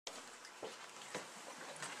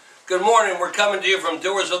Good morning. We're coming to you from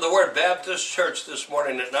Doers of the Word Baptist Church this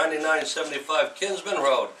morning at 9975 Kinsman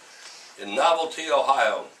Road in Novelty,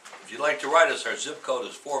 Ohio. If you'd like to write us, our zip code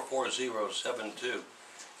is 44072.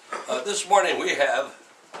 This morning we have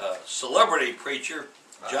celebrity preacher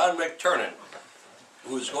John McTernan,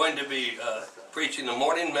 who is going to be preaching the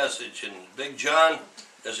morning message. And Big John,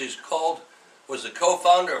 as he's called, was the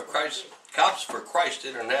co-founder of Cops for Christ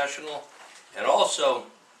International, and also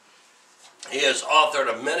he has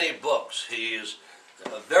authored of many books. He is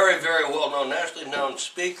a very, very well-known, nationally known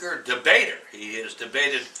speaker, debater. He has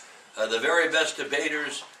debated the very best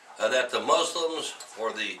debaters that the Muslims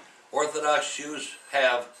or the Orthodox Jews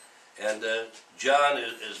have. And John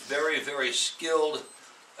is very, very skilled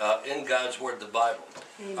in God's Word, the Bible.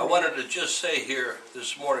 Amen. I wanted to just say here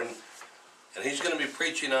this morning, and he's going to be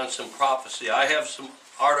preaching on some prophecy. I have some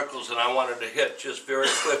articles that I wanted to hit just very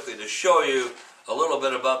quickly to show you a little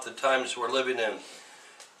bit about the times we're living in.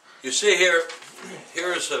 You see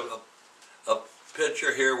here's a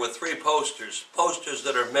picture here with three posters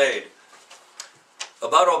that are made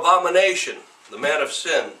about abomination, the man of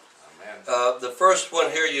sin. The first one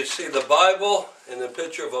here, you see the Bible and the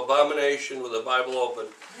picture of abomination with the Bible open.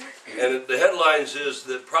 And the headlines is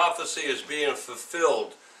that prophecy is being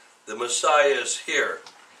fulfilled. The Messiah is here.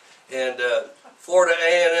 And Florida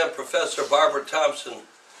A&M professor Barbara Thompson,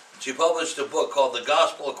 she published a book called The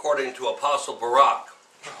Gospel According to Apostle Barack.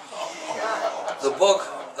 The book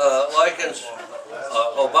likens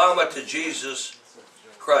Obama to Jesus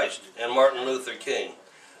Christ and Martin Luther King.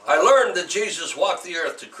 I learned that Jesus walked the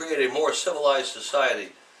earth to create a more civilized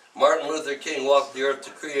society. Martin Luther King walked the earth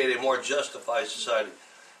to create a more justified society.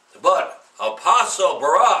 But Apostle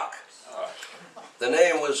Barack, the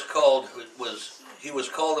name he was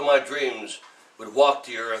called in my dreams, would walk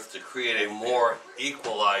the earth to create a more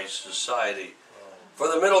equalized society. For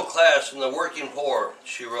the middle class and the working poor,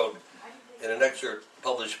 she wrote in an excerpt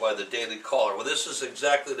published by the Daily Caller. Well, this is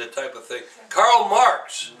exactly the type of thing. Karl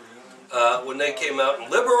Marx, when they came out, and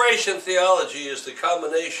liberation theology is the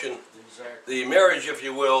combination, the marriage, if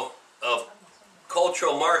you will, of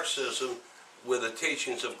cultural Marxism with the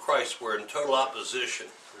teachings of Christ. We're in total opposition.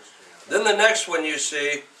 Then the next one you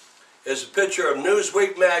see is a picture of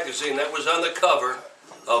Newsweek magazine that was on the cover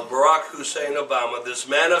of Barack Hussein Obama, this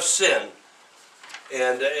man of sin,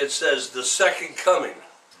 and it says the second coming.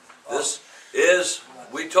 This is,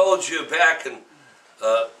 we told you back in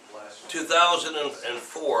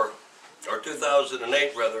 2004, or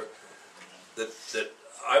 2008 rather, that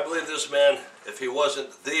I believe this man, if he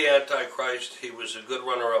wasn't the Antichrist, he was a good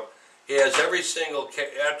runner-up. He has every single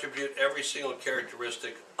attribute, every single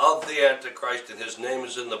characteristic of the Antichrist, and his name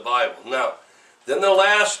is in the Bible. Now, then the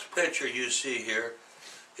last picture you see here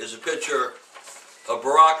is a picture of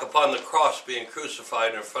Barack upon the cross being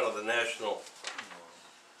crucified in front of the national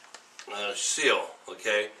seal,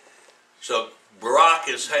 okay? So Barack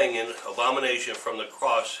is hanging, abomination, from the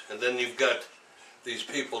cross, and then you've got these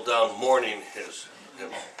people down mourning him.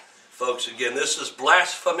 Folks, again, this is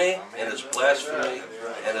blasphemy, and it's blasphemy,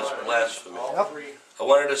 and it's blasphemy. I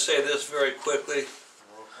wanted to say this very quickly.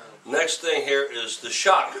 Next thing here is the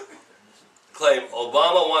shock claim.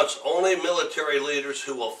 Obama wants only military leaders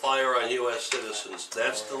who will fire on U.S. citizens.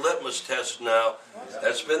 That's the litmus test now.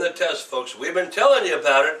 That's been the test, folks. We've been telling you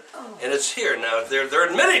about it, and it's here now. They're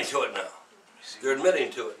admitting to it now. They're admitting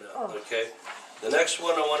to it now, okay? The next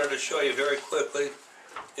one I wanted to show you very quickly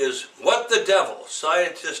is What the Devil?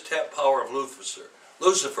 Scientists tap power of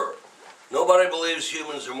Lucifer. Nobody believes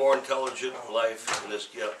humans are more intelligent life in this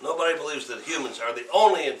gallery. Nobody believes that humans are the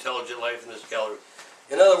only intelligent life in this gallery.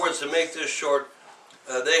 In other words, to make this short,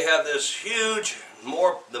 they have this huge,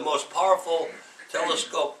 the most powerful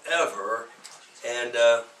telescope ever, and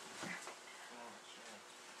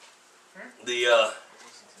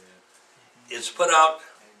it's put out,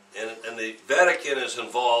 and the Vatican is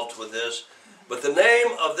involved with this. But the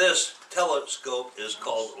name of this telescope is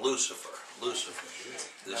called Lucifer. Lucifer,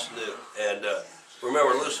 this new. And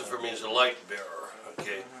remember, Lucifer means a light bearer.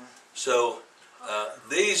 Okay, so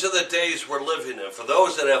these are the days we're living in. For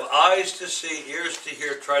those that have eyes to see, ears to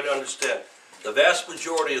hear, try to understand. The vast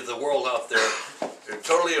majority of the world out there, they're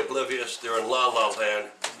totally oblivious. They're in la la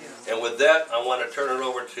land. And with that, I want to turn it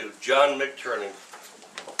over to John McTernan.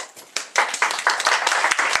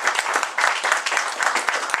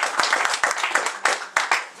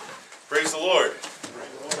 Praise the Lord.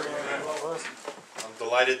 I'm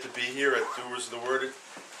delighted to be here at Doers of the Word.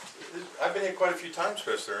 I've been here quite a few times,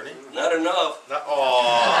 Pastor Ernie. Not enough.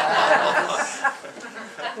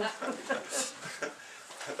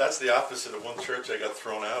 That's the opposite of one church I got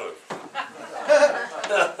thrown out of.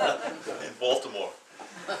 In Baltimore.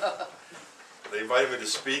 They they invited me to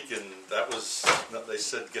speak, and that was, they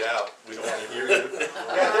said, get out, we don't want to hear you.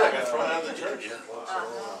 Yeah, I got thrown out of the church.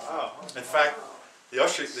 In fact, the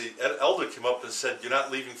usher, the elder came up and said, you're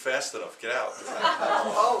not leaving fast enough, get out.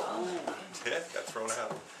 Yeah, got thrown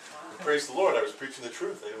out. Praise the Lord, I was preaching the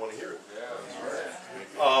truth, they didn't want to hear it.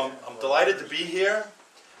 I'm delighted to be here.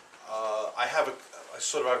 I've been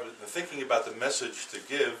thinking about the message to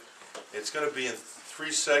give. It's going to be in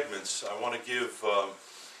 3 segments. I want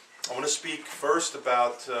to speak first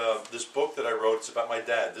about this book that I wrote. It's about my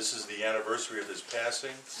dad. This is the anniversary of his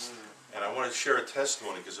passing. And I want to share a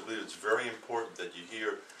testimony because I believe it's very important that you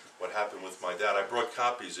hear what happened with my dad. I brought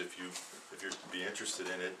copies if you'd be interested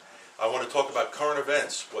in it. I want to talk about current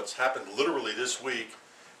events, what's happened literally this week.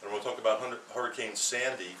 And I want to talk about Hurricane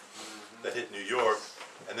Sandy that hit New York.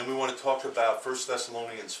 And then we want to talk about 1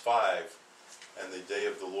 Thessalonians 5 and the day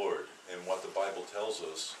of the Lord and what the Bible tells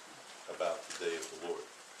us about the day of the Lord.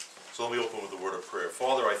 So let me open with a word of prayer.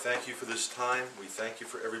 Father, I thank you for this time. We thank you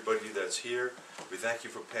for everybody that's here. We thank you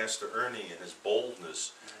for Pastor Ernie and his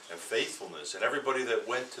boldness and faithfulness, and everybody that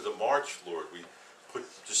went to the march, Lord.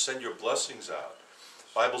 Just send your blessings out.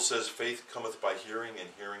 The Bible says faith cometh by hearing, and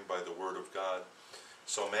hearing by the word of God.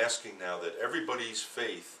 So I'm asking now that everybody's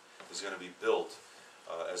faith is going to be built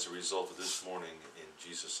as a result of this morning, in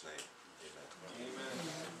Jesus' name. Amen.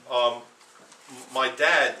 Amen. My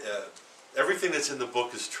dad, everything that's in the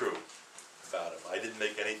book is true about him. I didn't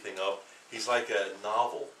make anything up. He's like a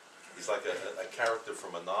novel. He's like a character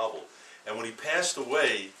from a novel. And when he passed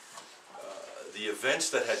away, the events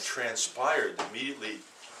that had transpired immediately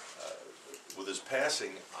with his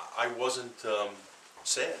passing, I wasn't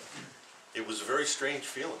sad. It was a very strange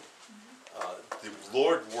feeling. The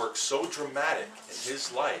Lord worked so dramatic in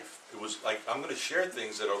his life. It was like, I'm going to share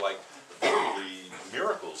things that are like literally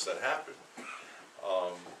miracles that happened.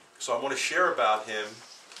 So I want to share about him.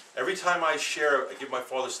 Every time I share, I give my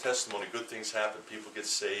father's testimony, good things happen. People get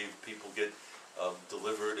saved, people get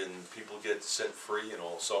delivered, and people get set free and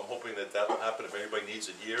all. So I'm hoping that that will happen if anybody needs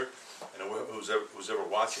it here, and who's ever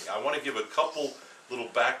watching. I want to give a couple little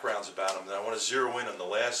backgrounds about him, and I want to zero in on the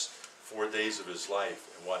last 4 days of his life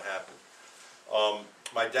and what happened.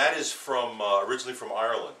 My dad is originally from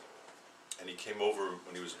Ireland, and he came over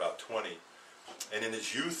when he was about 20. And in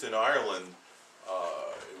his youth in Ireland,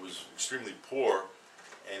 it was extremely poor,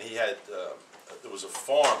 and he had, there was a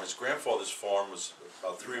farm. His grandfather's farm was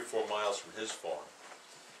about 3 or 4 miles from his farm.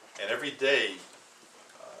 And every day,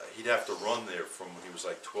 he'd have to run there from when he was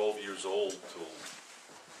like 12 years old till,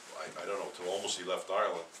 I don't know, till almost he left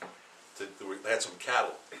Ireland. They had some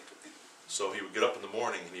cattle. So he would get up in the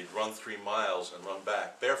morning and he'd run 3 miles and run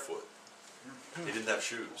back barefoot. He didn't have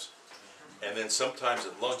shoes. And then sometimes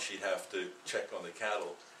at lunch he'd have to check on the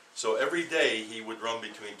cattle. So every day he would run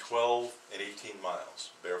between 12 and 18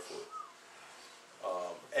 miles barefoot.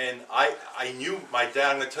 And I knew my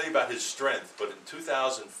dad. I'm going to tell you about his strength, but in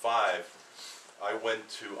 2005 I went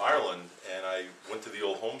to Ireland and I went to the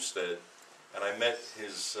old homestead and I met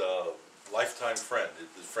his lifetime friend,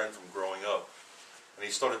 his friend from growing up. And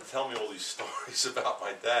he started to tell me all these stories about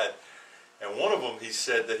my dad. And one of them, he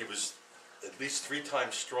said that he was at least 3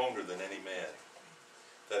 times stronger than any man.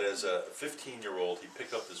 That as a 15-year-old, he'd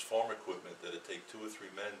pick up this farm equipment that it'd take 2 or 3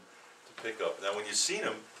 men to pick up. Now, when you seen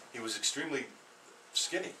him, he was extremely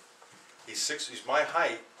skinny. He's my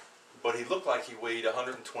height, but he looked like he weighed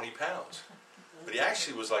 120 pounds. But he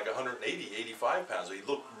actually was like 180, 85 pounds. So he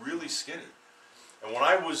looked really skinny. And when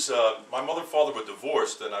I was, my mother and father were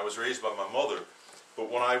divorced, and I was raised by my mother. But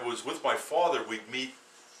when I was with my father, we'd meet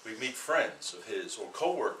friends of his or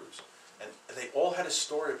co-workers, and they all had a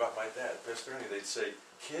story about my dad. Pastor Ernie, they'd say,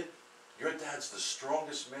 "Kid, your dad's the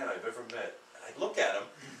strongest man I've ever met." And I'd look at him,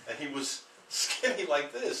 and he was skinny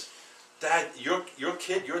like this. Dad, your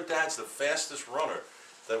dad's the fastest runner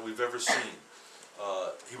that we've ever seen.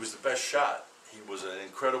 He was the best shot. He was an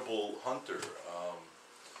incredible hunter,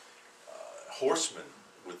 horseman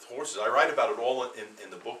with horses. I write about it all in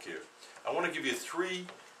the book here. I want to give you 3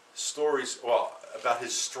 stories, about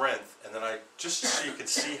his strength, and then just so you can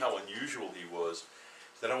see how unusual he was,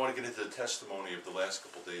 then I want to get into the testimony of the last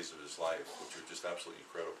couple days of his life, which are just absolutely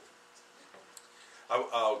incredible.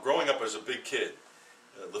 Growing up as a big kid,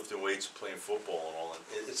 lifting weights and playing football and all, and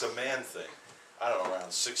it's a man thing. I don't know,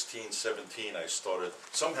 around 16, 17, I started,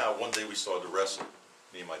 somehow one day we started to wrestle,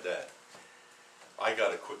 me and my dad. I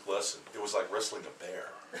got a quick lesson. It was like wrestling a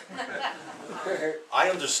bear. I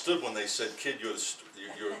understood when they said, "Kid,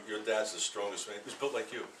 your dad's the strongest man." He was built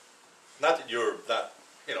like you. Not that you're that,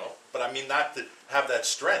 but I mean not to have that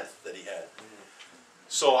strength that he had.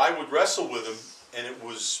 So I would wrestle with him, and it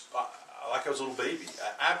was like I was a little baby.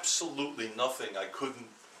 Absolutely nothing. I couldn't.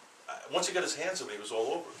 once he got his hands on me, it was all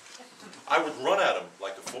over. I would run at him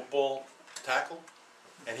like a football tackle,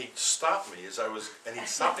 and he'd stop me and he'd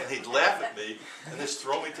stop me, and he'd laugh at me, and just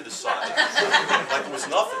throw me to the side, like it was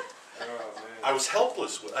nothing. I was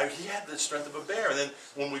helpless. He had the strength of a bear, and then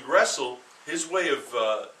when we wrestled, his way of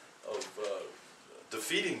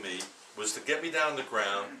defeating me was to get me down on the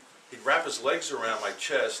ground. He'd wrap his legs around my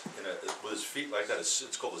chest with his feet like that.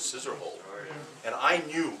 It's called a scissor hold. And I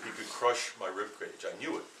knew he could crush my rib cage. I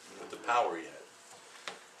knew it with the power he had.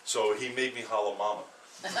 So he made me holler mama.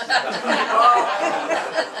 I'm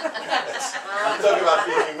talking about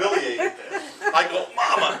being humiliated. I go,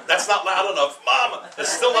 mama, that's not loud enough. Mama,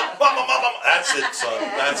 that's still not, mama, mama, mama. That's it, son,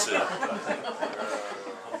 that's it.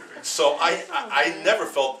 So I never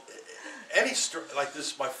felt any strength like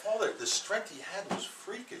this. My father, the strength he had was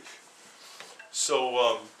freakish.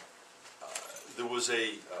 So there was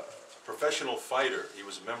a professional fighter. He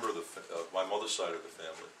was a member of my mother's side of the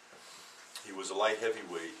family. He was a light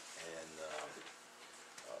heavyweight, and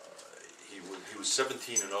he was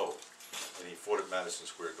 17-0, and he fought at Madison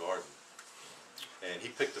Square Garden. And he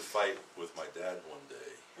picked a fight with my dad one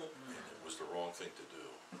day, and it was the wrong thing to do.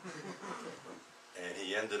 And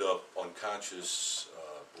he ended up unconscious,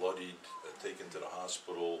 bloodied, taken to the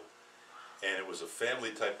hospital, and it was a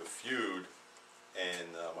family type of feud. And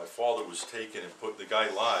my father was taken and the guy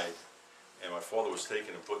lied, and my father was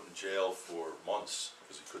taken and put in jail for months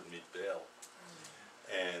because he couldn't meet bail.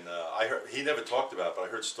 And I heard, he never talked about it, but I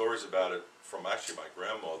heard stories about it from actually my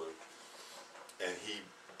grandmother. And he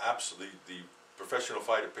absolutely, the professional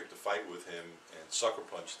fighter picked a fight with him and sucker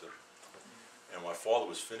punched him. And my father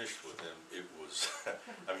was finished with him. It was,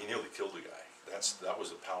 I mean, he nearly killed the guy. That was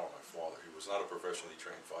the power of my father. He was not a professionally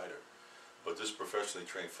trained fighter. But this professionally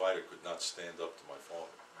trained fighter could not stand up to my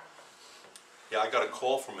father. Yeah, I got a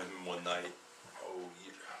call from him one night.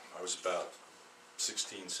 I was about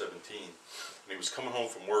 16, 17, and he was coming home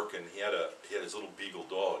from work, and he had his little beagle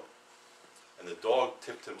dog, and the dog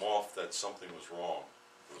tipped him off that something was wrong.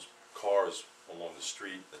 There was cars along the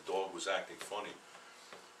street. The dog was acting funny.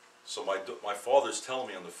 So my father's telling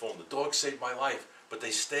me on the phone, the dog saved my life, but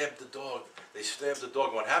they stabbed the dog. They stabbed the dog.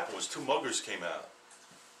 And what happened was 2 muggers came out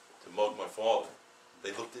to mug my father.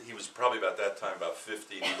 They looked at, he was probably about that time about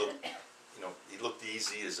 50, and he looked, he looked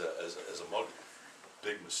easy as a mugger.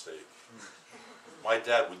 Big mistake. My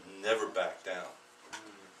dad would never back down.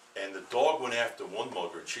 And the dog went after one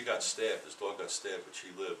mugger, and she got stabbed. This dog got stabbed, but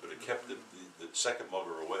she lived. But it kept the second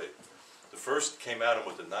mugger away. The first came at him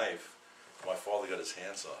with a knife. My father got his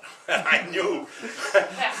hands on him. And I knew.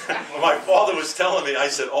 When my father was telling me, I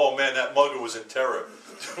said, oh man, that mugger was in terror.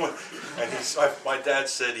 And my dad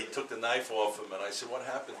said he took the knife off him, and I said, what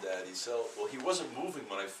happened, Dad? He said, well, he wasn't moving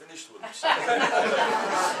when I finished with him.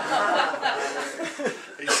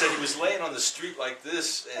 He said he was laying on the street like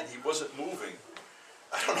this, and he wasn't moving.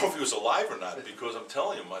 I don't know if he was alive or not, because I'm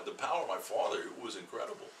telling you, the power of my father, it was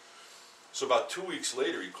incredible. So about 2 weeks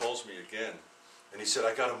later, he calls me again, and he said,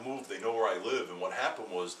 I got to move, they know where I live. And what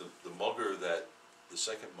happened was the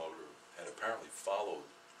second mugger had apparently followed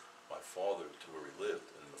my father to where he lived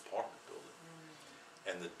in an apartment building.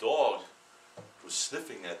 And the dog was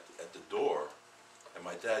sniffing at the door, and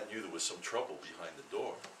my dad knew there was some trouble behind the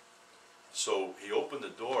door. So he opened the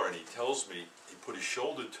door, and he tells me he put his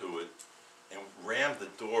shoulder to it and rammed the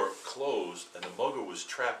door closed, and the mugger was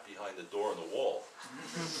trapped behind the door in the wall.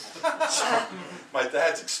 So my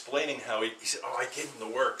dad's explaining how he said, oh, I gave him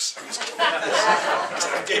the works. He said,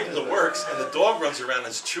 I gave him the works, and the dog runs around and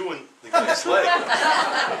is chewing the guy's leg.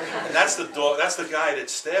 And that's the dog. That's the guy that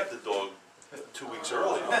stabbed the dog 2 weeks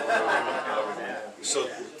earlier. So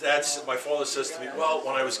my father says to me, well,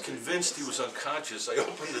 when I was convinced he was unconscious, I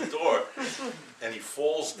opened the door, and he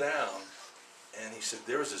falls down. And he said,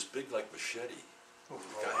 there was this big, machete. The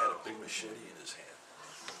guy had a big machete in his hand.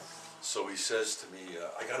 So he says to me,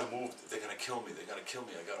 I got to move. They're going to kill me. They're going to kill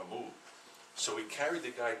me. I got to move. So he carried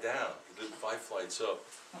the guy down. He lived 5 flights up.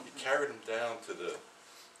 He carried him down to the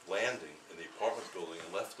landing in the apartment building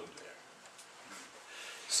and left him there.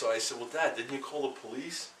 So I said, well, Dad, didn't you call the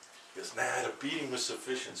police? He goes, nah, the beating was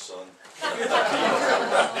sufficient, son.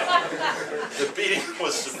 The beating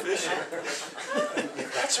was sufficient.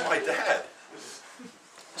 That's my dad.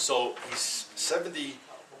 So he's 72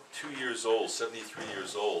 years old, 73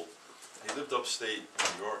 years old. He lived upstate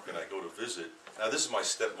New York, and I go to visit. Now, this is my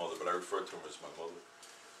stepmother, but I refer to him as my mother.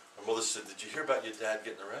 My mother said, did you hear about your dad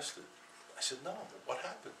getting arrested? I said, no, what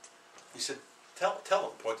happened? He said, tell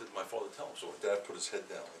him, pointed to my father, tell him. So my dad put his head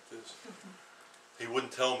down like this. He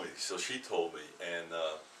wouldn't tell me, so she told me. And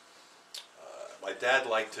my dad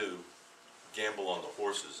liked to gamble on the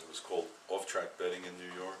horses. It was called off-track betting in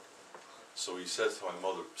New York. So he says to my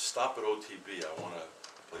mother, stop at OTB, I want to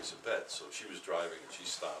place a bet. So she was driving and she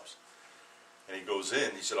stops. And he goes in,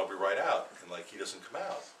 he said, I'll be right out. And like, he doesn't come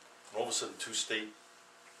out. And all of a sudden, 2 state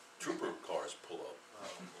trooper cars pull up.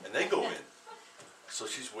 And they go in. So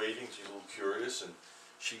she's waiting, she's a little curious, and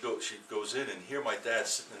she goes in, and here my dad's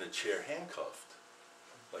sitting in a chair handcuffed,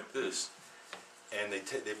 like this. And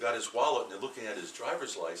they've got his wallet, and they're looking at his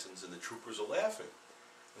driver's license, and the troopers are laughing.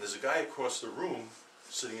 And there's a guy across the room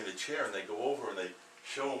sitting in a chair, and they go over and they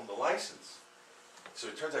show him the license. So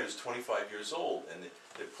it turns out he was 25 years old, and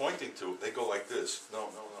they're pointing to it. They go like this, no,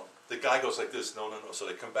 no, no. The guy goes like this, no, no, no. So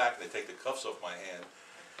they come back and they take the cuffs off my hand,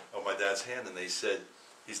 of my dad's hand, and they said,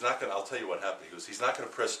 he's not going to, I'll tell you what happened. He goes, he's not going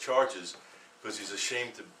to press charges because he's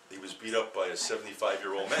ashamed he was beat up by a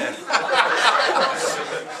 75-year-old man.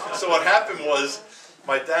 So what happened was,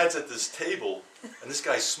 my dad's at this table, and this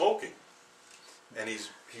guy's smoking. And he's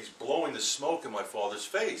blowing the smoke in my father's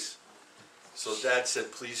face. So Dad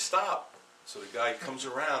said, please stop. So the guy comes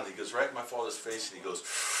around, he goes right in my father's face, and he goes,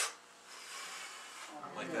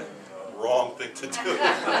 like that. Wrong thing to do.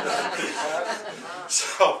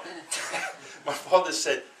 So my father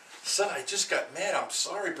said, son, I just got mad, I'm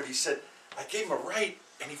sorry, but he said, I gave him a right,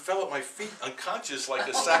 and he fell at my feet unconscious like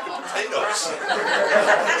a sack of potatoes.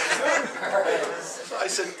 So I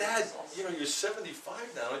said, Dad, you know, you're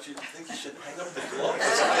 75 now, don't you think you should hang up the gloves?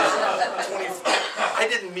 This guy's 25. I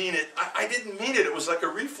didn't mean it. I didn't mean it. It was like a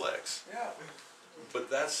reflex. Yeah. But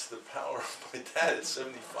that's the power of my dad at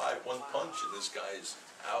 75. One punch, and this guy is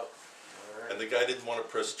out. And the guy didn't want to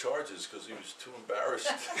press charges because he was too embarrassed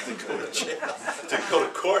to go to jail, to go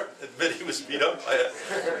to court and admit he was beat up by a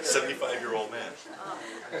 75-year-old man.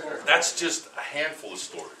 That's just a handful of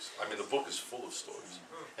stories. I mean, the book is full of stories.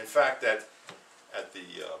 In fact, at the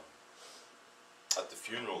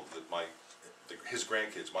funeral, that his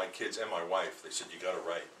grandkids, my kids, and my wife, they said, you got to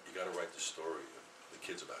write the story of the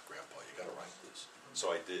kids about Grandpa. You got to write this.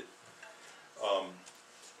 So I did.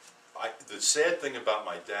 The sad thing about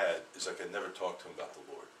my dad is I could never talk to him about the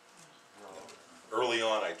Lord. Early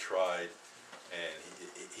on I tried, and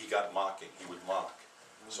he got mocking. He would mock.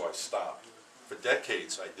 So I stopped. For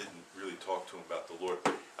decades I didn't really talk to him about the Lord.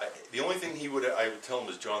 The only thing I would tell him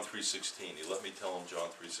is John 3:16. He let me tell him John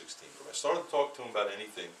 3:16. But I started to talk to him about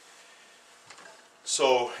anything.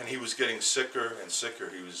 So, and he was getting sicker and sicker.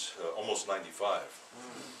 He was almost 95.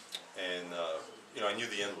 And you know, I knew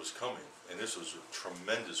the end was coming. And this was a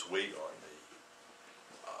tremendous weight on me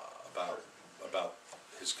about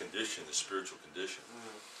his condition, his spiritual condition.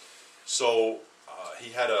 So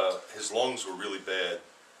he had his lungs were really bad,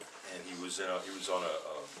 and he was on a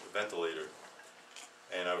ventilator.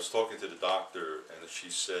 And I was talking to the doctor, and she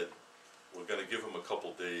said, "We're going to give him a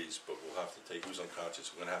couple days, but we'll have to take. He was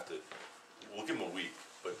unconscious. We'll give him a week,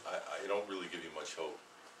 but I don't really give you much hope."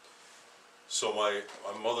 So my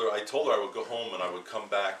mother, I told her I would go home and I would come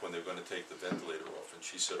back when they were going to take the ventilator off, and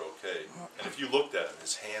she said, okay. And if you looked at him,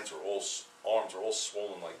 his arms were all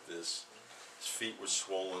swollen like this, his feet were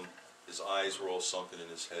swollen, his eyes were all sunken in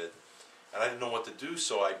his head, and I didn't know what to do,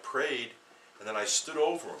 so I prayed, and then I stood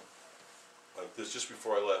over him, like this, just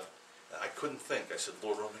before I left, and I couldn't think. I said,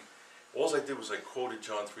 Lord, all I did was I quoted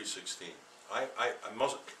John 3:16. I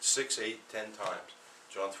must 6, 8, 10 times,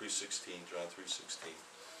 John 3:16, John 3:16.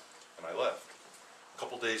 And I left. A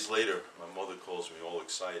couple days later, my mother calls me all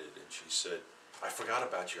excited, and she said, I forgot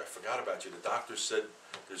about you, I forgot about you. The doctor said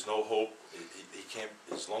there's no hope, he can't,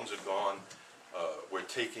 his lungs are gone, we're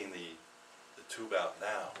taking the tube out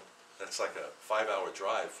now. That's like a 5-hour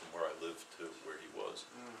drive from where I lived to where he was.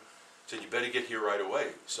 She said, you better get here right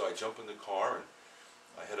away. So I jump in the car, and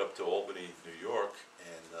I head up to Albany, New York,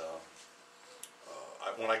 and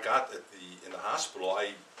when I got in the hospital,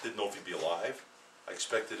 I didn't know if he'd be alive. I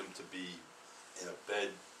expected him to be in a bed,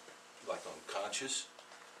 like unconscious.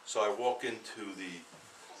 So I walk into the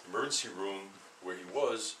emergency room where he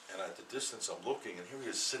was, and at the distance I'm looking, and here he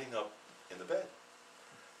is sitting up in the bed.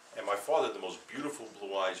 And my father had the most beautiful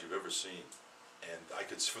blue eyes you've ever seen. And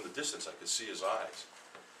from the distance, I could see his eyes.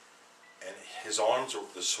 And his arms,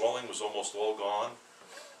 the swelling was almost all gone.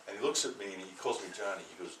 And he looks at me, and he calls me Johnny.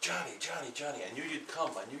 He goes, Johnny, Johnny, Johnny, I knew you'd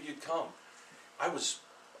come, I knew you'd come. I was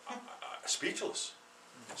speechless.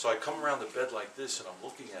 So I come around the bed like this, and I'm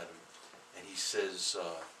looking at him, and he says,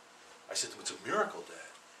 I said to him, it's a miracle,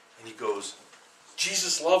 Dad. And he goes,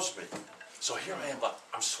 Jesus loves me. So here I am,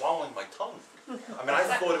 I'm swallowing my tongue. I mean, I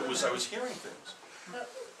thought I was hearing things.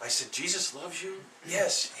 I said, Jesus loves you?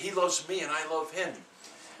 Yes, he loves me, and I love him.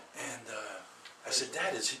 And I said,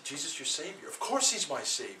 Dad, is Jesus your Savior? Of course he's my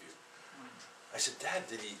Savior. I said, Dad,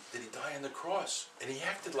 did he die on the cross? And he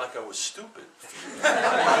acted like I was stupid.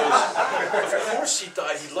 And he goes, of course he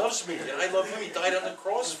died. He loves me, and I love him. He died on the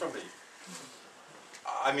cross for me.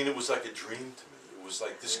 I mean, it was like a dream to me. It was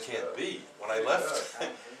like, this can't be. When I left,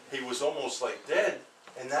 he was almost like dead,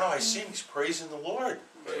 and now I see him, he's praising the Lord.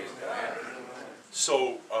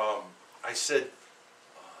 So I said,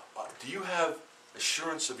 do you have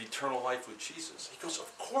assurance of eternal life with Jesus? He goes,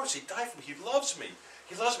 of course, he died for me. He loves me.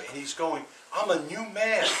 He loves me. And he's going, I'm a new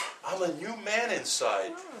man. I'm a new man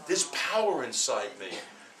inside. There's power inside me.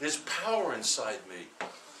 There's power inside me.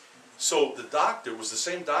 So the doctor was the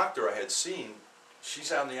same doctor I had seen.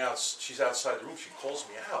 She's outside the room. She calls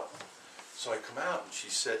me out. So I come out and she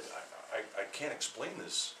said, I can't explain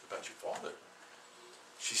this about your father.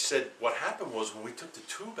 She said, what happened was when we took the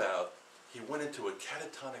tube out, he went into a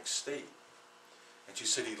catatonic state. And she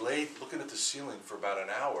said he laid looking at the ceiling for about an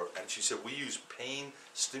hour, and she said we used pain,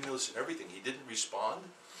 stimulus, and everything. He didn't respond.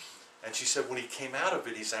 And she said when he came out of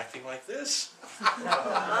it, he's acting like this.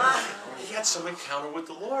 He had some encounter with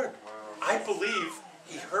the Lord. I believe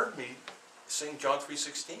he heard me saying John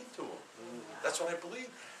 3:16 to him. That's what I believe.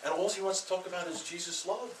 And all he wants to talk about is Jesus'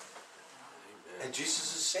 love. And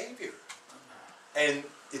Jesus is Savior. And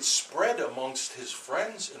it spread amongst his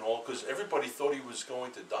friends and all, because everybody thought he was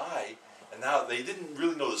going to die. And now they didn't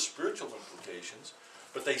really know the spiritual implications,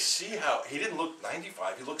 but they see how he didn't look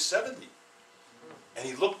 95, he looked 70. And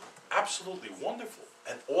he looked absolutely wonderful.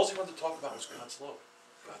 And all he wanted to talk about was God's love.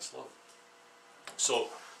 God's love. So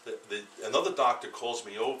another doctor calls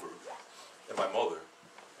me over, and my mother,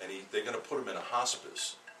 and they're going to put him in a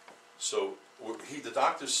hospice. So the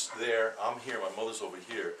doctor's there, I'm here, my mother's over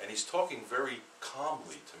here, and he's talking very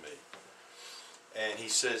calmly to me. And he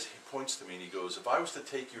says, he points to me and he goes, if I was to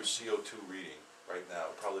take your CO2 reading right now, it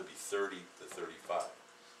would probably be 30 to 35.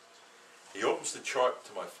 He opens the chart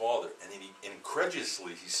to my father, and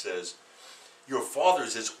incredulously he says, your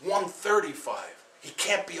father's is 135. He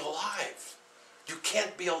can't be alive. You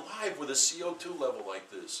can't be alive with a CO2 level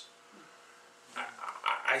like this.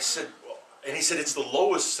 I said, well, and he said, it's the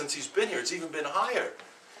lowest since he's been here. It's even been higher.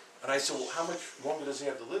 And I said, well, how much longer does he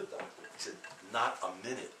have to live, doctor? He said, not a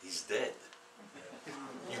minute. He's dead.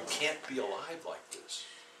 You can't be alive like this.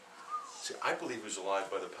 See, I believe he was alive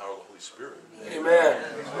by the power of the Holy Spirit. Amen.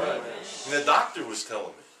 Right. And the doctor was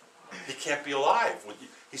telling me, he can't be alive.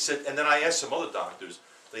 He said, and then I asked some other doctors,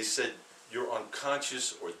 they said, you're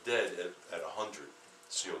unconscious or dead at 100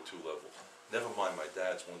 CO2 level. Never mind my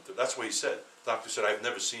dad's 130. That's what he said. The doctor said, I've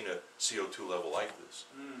never seen a CO2 level like this.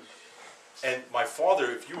 And my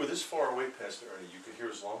father, if you were this far away, Pastor Ernie, you could hear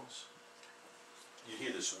his lungs. You'd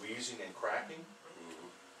hear this wheezing and cracking.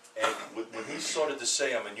 And when he started to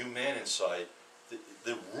say, I'm a new man inside,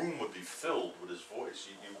 the room would be filled with his voice.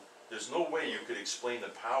 There's no way you could explain the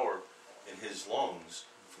power in his lungs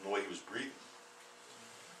from the way he was breathing.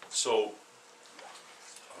 So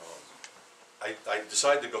I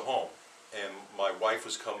decided to go home, and my wife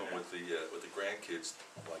was coming with the grandkids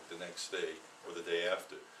like the next day or the day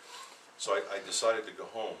after. So I decided to go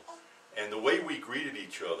home, and the way we greeted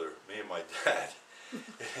each other, me and my dad,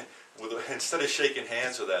 instead of shaking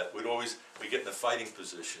hands or that, we get in a fighting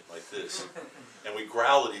position like this, and we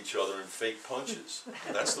growl at each other and fake punches.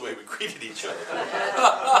 That's the way we greeted each other.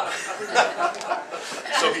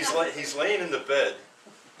 So he's laying in the bed,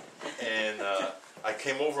 and I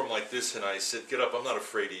came over him like this, and I said, "Get up! I'm not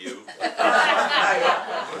afraid of you."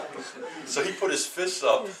 So he put his fists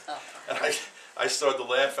up, and I started to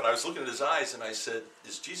laugh, and I was looking at his eyes, and I said,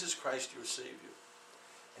 "Is Jesus Christ your Savior?"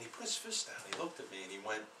 And he put his fist down, he looked at me, and he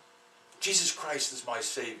went, "Jesus Christ is my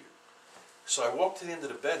Savior." So I walked to the end of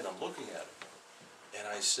the bed, and I'm looking at him. And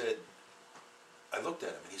I looked at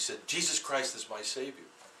him, and he said, "Jesus Christ is my Savior."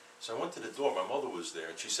 So I went to the door, my mother was there,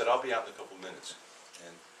 and she said, "I'll be out in a couple of minutes."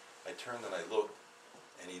 And I turned and I looked,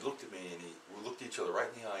 and he looked at me, and we looked at each other right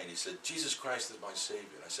in the eye, and he said, "Jesus Christ is my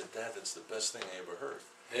Savior." And I said, "Dad, that's the best thing I ever heard."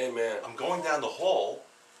 Amen. I'm going down the hall,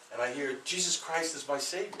 and I hear, "Jesus Christ is my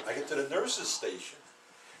Savior." I get to the nurse's station.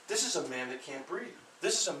 This is a man that can't breathe.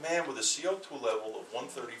 This is a man with a CO2 level of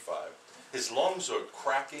 135. His lungs are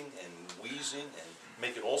cracking and wheezing and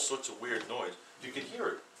making all sorts of weird noise. You could hear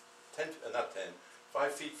it.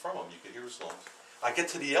 5 feet from him, you could hear his lungs. I get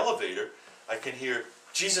to the elevator, I can hear,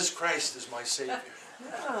 "Jesus Christ is my Savior."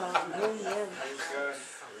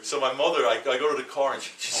 So my mother, I go to the car, and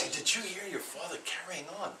she said, "Did you hear your father carrying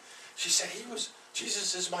on?" She said,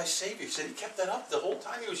 "Jesus is my Savior." He said he kept that up the whole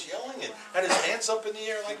time. He was yelling and had his hands up in the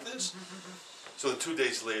air like this. So 2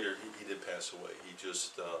 days later, he did pass away. He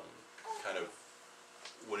just kind of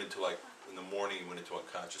went into, like, in the morning he went into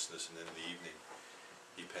unconsciousness, and then in the evening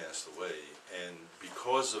he passed away. And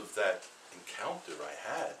because of that encounter I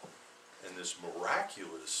had and this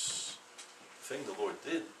miraculous thing the Lord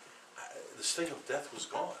did, the sting of death was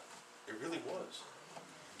gone. It really was.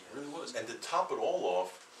 It really was. And to top it all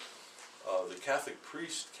off, the Catholic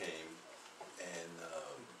priest came, and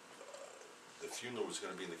the funeral was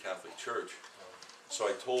going to be in the Catholic Church. So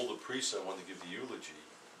I told the priest I wanted to give the eulogy,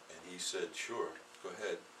 and he said, sure, go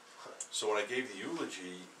ahead. So when I gave the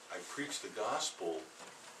eulogy, I preached the gospel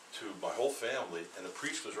to my whole family, and the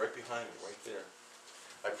priest was right behind me, right there.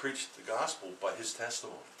 I preached the gospel by his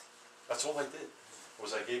testimony. That's all I did,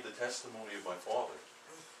 was I gave the testimony of my father.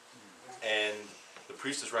 And the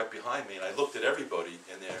priest is right behind me, and I looked at everybody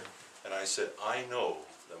in there, and I said, I know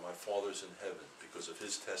that my Father's in heaven because of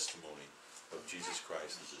his testimony of Jesus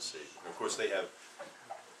Christ as his Savior. And of course they have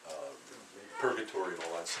purgatory and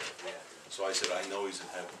all that stuff. So I said, I know he's in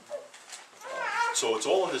heaven. So it's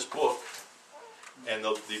all in this book, and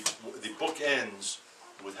the book ends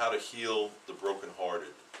with how to heal the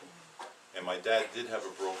brokenhearted. And my dad did have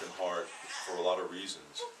a broken heart for a lot of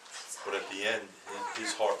reasons, but at the end,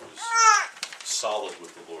 his heart was solid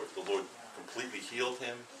with the Lord. The Lord completely healed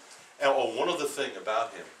him. And one other thing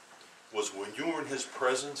about him was when you were in his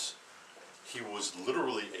presence, he was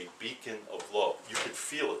literally a beacon of love. You could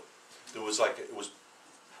feel it. There was like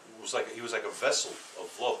he was like a vessel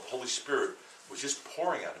of love. The Holy Spirit was just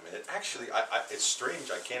pouring at him. And it actually, it's strange.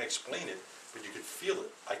 I can't explain it, but you could feel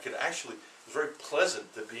it. It was very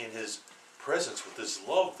pleasant to be in his presence with this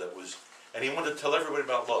love that was. And he wanted to tell everybody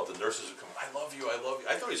about love. The nurses would come, I love you, I love you.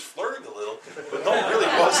 I thought he was flirting a little, but no, it really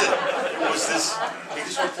wasn't. It was this, he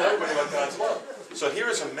just wanted to tell everybody about God's love. So here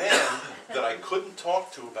is a man that I couldn't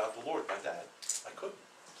talk to about the Lord, my dad. I couldn't.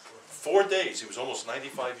 4 days, he was almost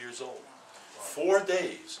 95 years old. 4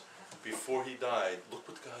 days before he died, look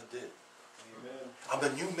what God did. Amen. I'm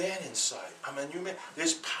a new man inside. I'm a new man.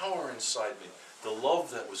 There's power inside me. The love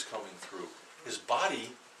that was coming through. His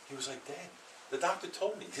body, he was like, Dad. The doctor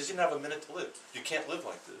told me, he didn't have a minute to live. You can't live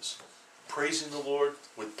like this. Praising the Lord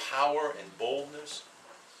with power and boldness.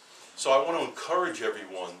 So I want to encourage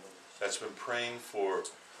everyone that's been praying for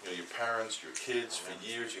your parents, your kids for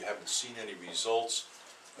years. You haven't seen any results.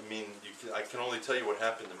 I mean, I can only tell you what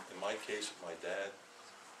happened in my case with my dad.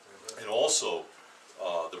 And also,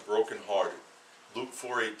 the brokenhearted. Luke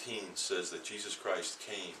 4:18 says that Jesus Christ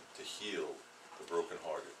came to heal the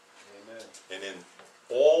brokenhearted. Amen. And in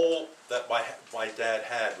all that my dad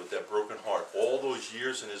had with that broken heart, all those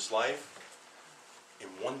years in his life, in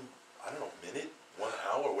one, minute, 1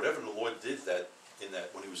 hour, whatever the Lord did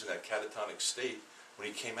when he was in that catatonic state, when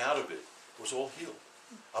he came out of it, it was all healed.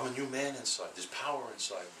 I'm a new man inside. There's power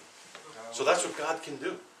inside me. So that's what God can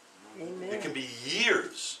do. Amen. It can be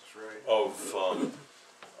years of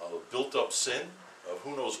built up sin, of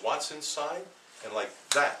who knows what's inside, and like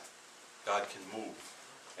that, God can move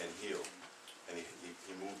and heal. And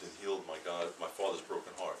he moved and healed my father's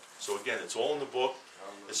broken heart. So again, it's all in the book,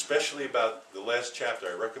 especially about the last chapter.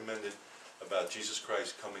 I recommend it about Jesus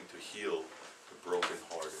Christ coming to heal the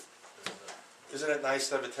brokenhearted. Isn't it nice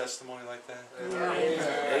to have a testimony like that?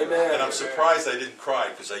 Amen. And I'm surprised I didn't cry,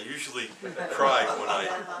 because I usually cry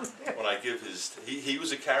when I give his. He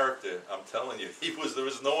was a character. I'm telling you, there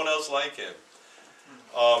was no one else like him.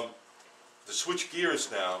 To switch gears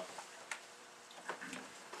now,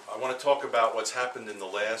 I want to talk about what's happened in the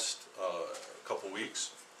last couple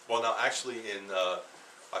weeks. Well, now actually in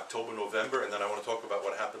October, November, and then I want to talk about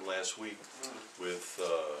what happened last week with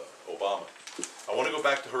Obama. I want to go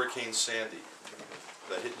back to Hurricane Sandy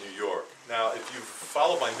that hit New York. Now, if you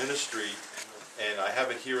follow my ministry, and I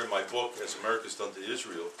have it here in my book, As America's Done to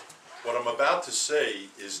Israel, what I'm about to say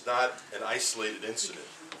is not an isolated incident.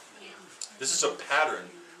 This is a pattern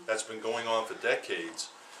that's been going on for decades,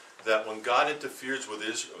 that when God interferes with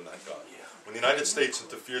Israel, not God, when the United States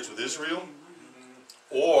interferes with Israel,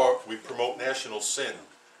 or we promote national sin,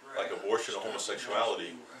 like abortion or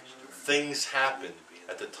homosexuality, things happen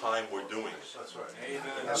at the time we're doing it. That's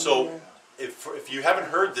right. So, if you haven't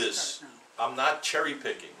heard this, I'm not cherry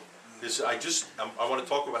picking. I want to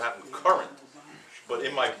talk about what happened current. But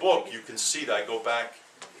in my book, you can see that I go back,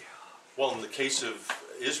 well, in the case of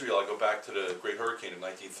Israel, I go back to the Great Hurricane of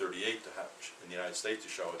 1938 in the United States to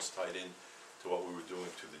show it's tied in to what we were doing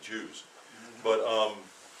to the Jews. But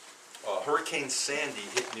Hurricane Sandy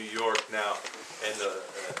hit New York now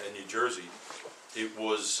and New Jersey. It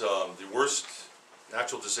was the worst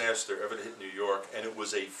natural disaster ever to hit New York, and it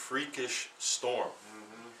was a freakish storm.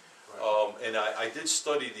 And I did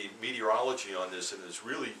study the meteorology on this, and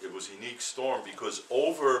it was a unique storm because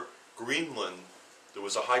over Greenland there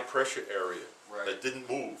was a high pressure area that didn't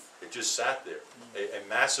move. It just sat there, a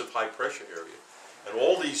massive high pressure area. And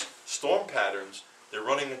all these storm patterns they're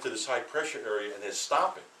running into this high pressure area and they're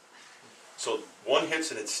stopping. So one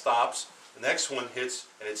hits and it stops, the next one hits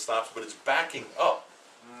and it stops, but it's backing up.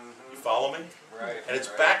 You follow me? Right. And it's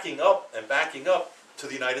backing up and backing up to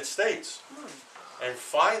the United States. And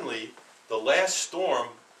finally, the last storm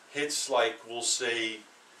hits, like, we'll say,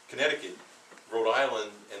 Connecticut, Rhode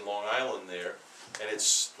Island, and Long Island there, and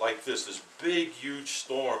it's like this big, huge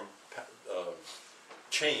storm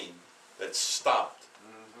chain that's stopped.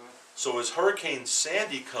 So as Hurricane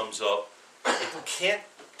Sandy comes up, it can't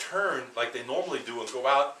turn like they normally do and go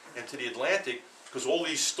out into the Atlantic because all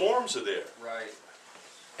these storms are there. Right.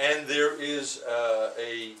 And there is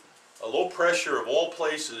a low pressure of all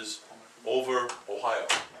places over Ohio.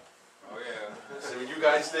 Oh yeah. See what you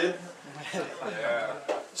guys did? Yeah.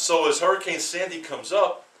 So as Hurricane Sandy comes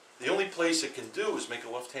up, the only place it can do is make a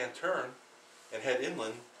left-hand turn and head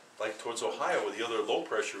inland, like towards Ohio, where the other low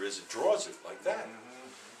pressure is. It draws it like that.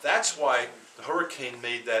 That's why the hurricane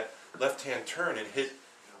made that left-hand turn and hit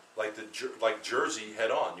like Jersey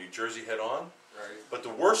head on, New Jersey head on. Right. But the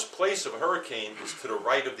worst place of a hurricane is to the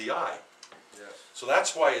right of the eye. Yes. So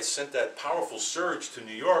that's why it sent that powerful surge to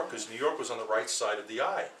New York, because New York was on the right side of the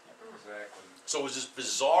eye. Exactly. So it was this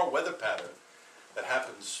bizarre weather pattern that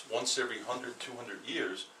happens once every 100, 200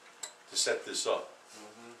 years to set this up.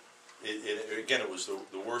 Again, it was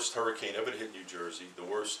the worst hurricane ever to hit New Jersey, the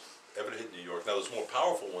worst ever to hit New York. Now, there's more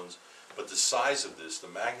powerful ones, but the size of this, the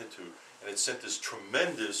magnitude, and it sent this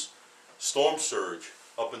tremendous storm surge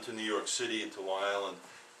up into New York City, into Long Island,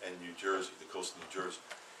 and New Jersey, the coast of New Jersey.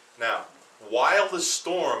 Now, while the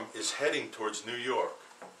storm is heading towards New York,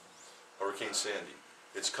 Hurricane Sandy,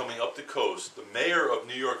 it's coming up the coast. The mayor of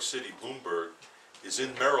New York City, Bloomberg, is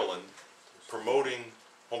in Maryland promoting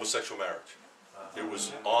homosexual marriage. It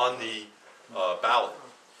was on the ballot.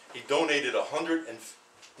 He donated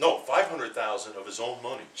 500,000 of his own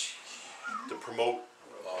money to promote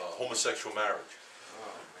homosexual marriage.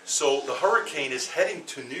 So the hurricane is heading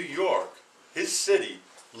to New York, his city,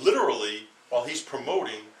 literally while he's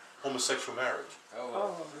promoting homosexual marriage.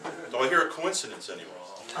 Oh. Do I hear a coincidence anywhere?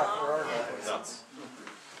 No.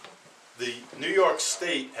 The New York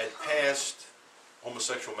State had passed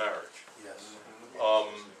homosexual marriage. Yes.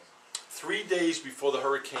 3 days before the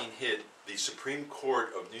hurricane hit, the Supreme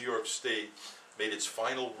Court of New York State made its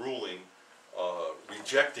final ruling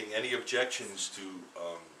rejecting any objections to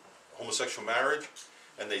homosexual marriage,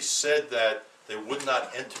 and they said that they would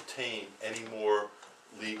not entertain any more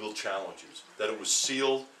legal challenges, that it was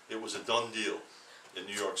sealed, it was a done deal in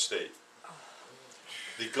New York State.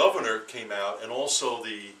 The governor came out, and also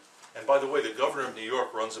and by the way, the governor of New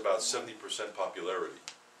York runs about 70% popularity.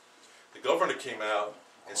 The governor came out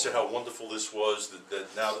and said how wonderful this was,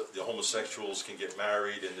 that now that the homosexuals can get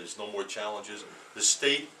married and there's no more challenges. The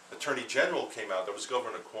state attorney general came out, that was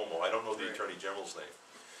Governor Cuomo, I don't know the attorney general's name,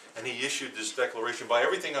 and he issued this declaration. By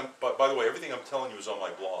the way, everything I'm telling you is on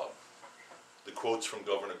my blog. The quotes from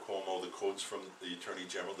Governor Cuomo, the quotes from the attorney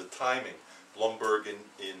general, the timing, Bloomberg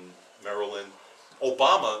in Maryland.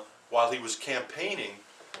 Obama, while he was campaigning,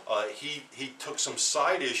 he took some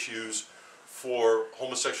side issues for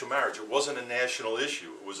homosexual marriage. It wasn't a national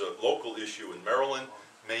issue. It was a local issue in Maryland,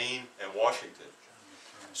 Maine, and Washington.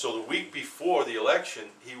 So the week before the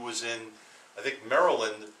election, he was in, I think,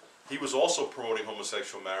 Maryland. He was also promoting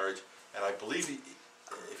homosexual marriage, and I believe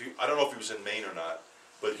I don't know if he was in Maine or not,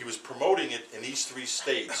 but he was promoting it in these 3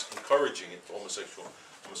 states, encouraging it for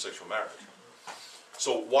homosexual marriage.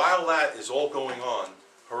 So while that is all going on,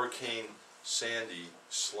 Hurricane Sandy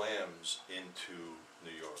slams into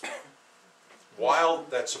New York. While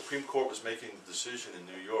that Supreme Court was making the decision in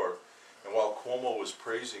New York, and while Cuomo was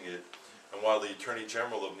praising it, and while the Attorney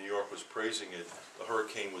General of New York was praising it, the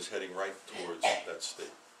hurricane was heading right towards that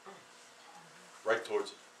state. Right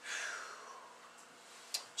towards it.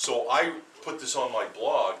 So I put this on my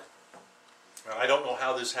blog, and I don't know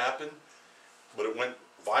how this happened, but it went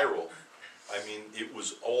viral. I mean, it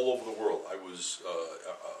was all over the world. I was,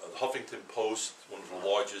 Huffington Post, one of the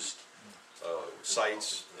largest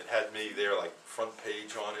sites, it had me there, like front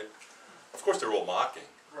page on it. Of course, they're all mocking.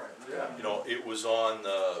 Right. Yeah. You know, it was on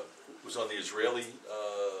the Israeli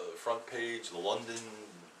front page, the London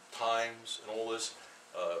Times, and all this.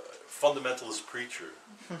 Fundamentalist preacher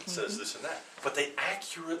says this and that, but they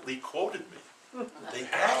accurately quoted me. They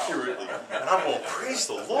accurately, and I'm going, praise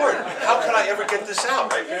the Lord. How can I ever get this out,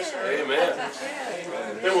 right? Amen.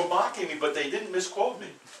 They were mocking me, but they didn't misquote me.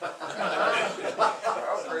 And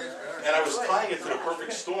I was tying it to the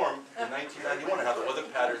perfect storm in 1991, and how the weather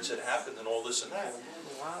patterns had happened and all this and that.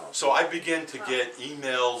 So I began to get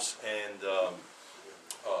emails and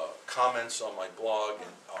comments on my blog,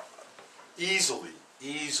 and easily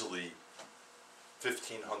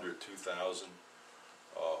 1,500, 2,000.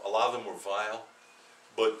 A lot of them were vile,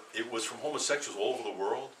 but it was from homosexuals all over the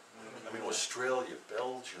world. I mean, Australia,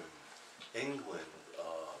 Belgium, England,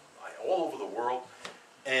 all over the world.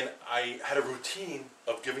 And I had a routine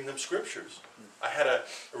of giving them scriptures. I had a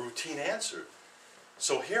routine answer.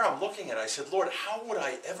 So here I'm looking at it, I said, Lord, how would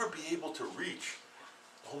I ever be able to reach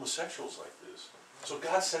homosexuals like this? So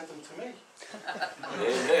God sent them to me.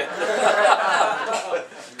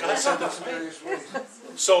 God sent them to me.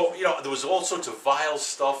 So, you know, there was all sorts of vile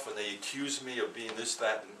stuff, and they accused me of being this,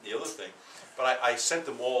 that, and the other thing. But I sent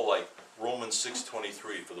them all like Romans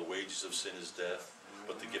 6:23, for the wages of sin is death,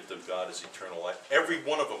 but the gift of God is eternal life. Every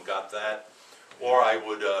one of them got that. Or I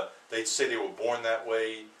would, they'd say they were born that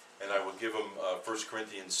way, and I would give them 1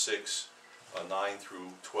 Corinthians 6, 9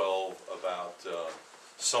 through 12, about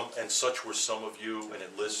and such were some of you, and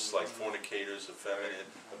it lists like fornicators, effeminate,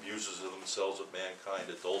 abusers of themselves of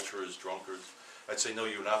mankind, adulterers, drunkards. I'd say, no,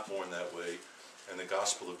 you're not born that way, and the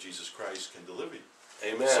gospel of Jesus Christ can deliver you.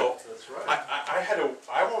 Amen. So That's right. I had a,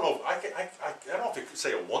 I don't know, I don't know if I could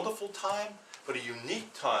say a wonderful time, but a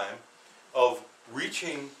unique time of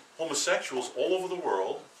reaching homosexuals all over the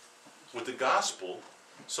world with the gospel.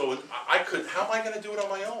 So I could, how am I going to do it on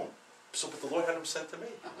my own? So, but the Lord had them sent to me.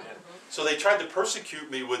 So they tried to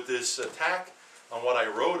persecute me with this attack on what I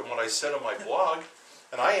wrote and what I said on my blog,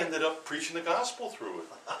 and I ended up preaching the gospel through it.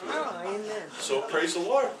 Oh, amen. So praise the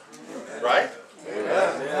Lord, right?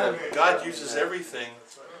 Amen. God uses everything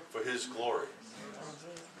for His glory.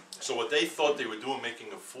 So what they thought they were doing,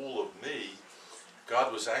 making a fool of me,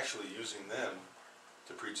 God was actually using them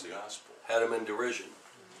to preach the gospel. Had him in derision.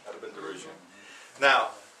 Had been derision. Now,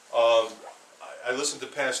 I listened to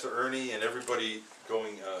Pastor Ernie and everybody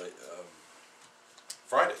going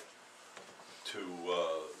Friday to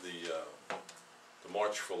the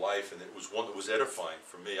March for Life, and it was one that was edifying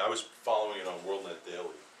for me. I was following it on WorldNet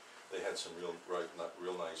Daily. They had some real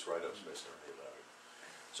nice write-ups by Ernie about it.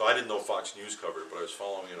 So I didn't know Fox News covered it, but I was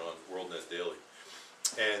following it on WorldNet Daily.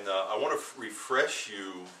 And I want to refresh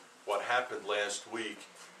you what happened last week,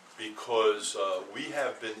 because we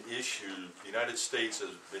have been issued, the United States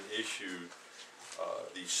has been issued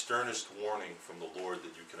the sternest warning from the Lord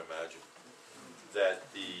that you can imagine, that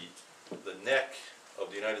the neck of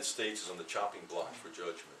the United States is on the chopping block for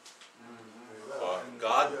judgment.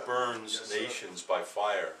 God burns nations by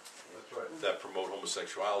fire That's right. that promote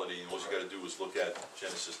homosexuality, and all you got to do is look at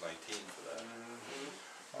Genesis 19 for that.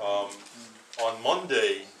 On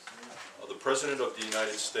Monday, the President of the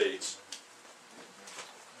United States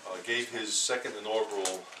gave his second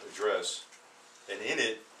inaugural address, and in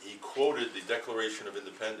it he quoted the Declaration of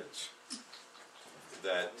Independence,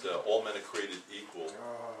 that all men are created equal,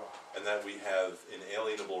 and that we have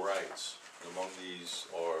inalienable rights, and among these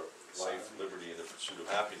are life, liberty, and the pursuit of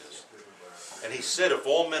happiness. And he said if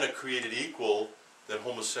all men are created equal, then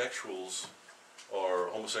homosexual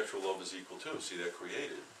love is equal too. See, they're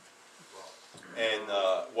created. And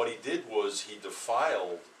what he did was he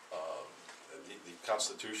defiled the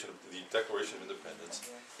Constitution, the Declaration of Independence.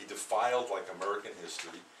 He defiled like American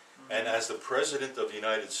history. And as the President of the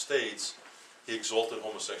United States, he exalted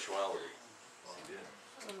homosexuality.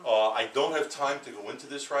 I don't have time to go into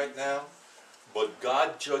this right now, but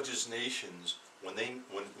God judges nations when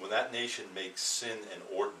that nation makes sin an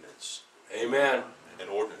ordinance. Amen. An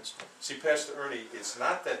ordinance. See, Pastor Ernie, it's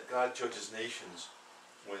not that God judges nations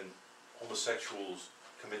when homosexuals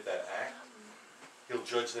commit that act. He'll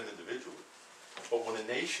judge them individually. But when a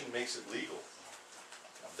nation makes it legal,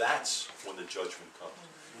 that's when the judgment comes.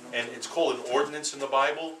 And it's called an ordinance in the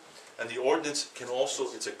Bible, and the ordinance can also,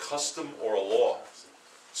 it's a custom or a law.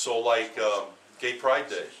 So like Gay Pride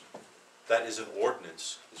Day, that is an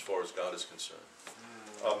ordinance as far as God is concerned.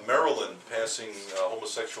 Maryland passing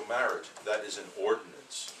homosexual marriage, that is an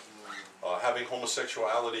ordinance. Having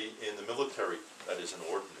homosexuality in the military, that is an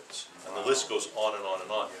ordinance. And the list goes on and on and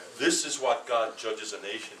on. This is what God judges a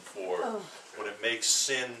nation for when it makes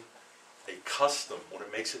sin a custom, when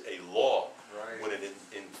it makes it a law, when it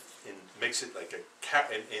makes it like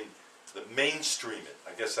in the mainstream it.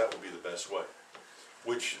 I guess that would be the best way,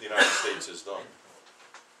 which the United States has done.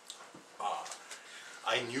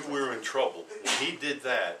 I knew we were in trouble when he did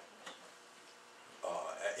that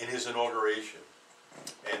in his inauguration,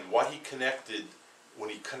 and what he connected, when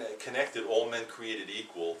he connected all men created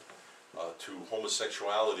equal to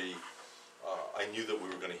homosexuality, I knew that we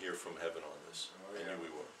were going to hear from heaven on this. I knew we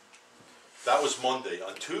were. That was Monday.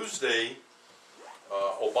 On Tuesday,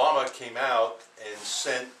 Obama came out and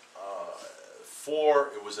sent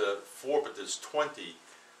but there's 20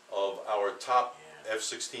 of our top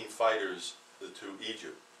F-16 fighters to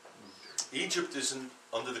Egypt. Egypt isn't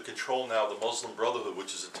under the control now of the Muslim Brotherhood,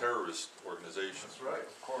 which is a terrorist organization. That's right,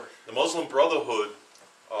 Of course. The Muslim Brotherhood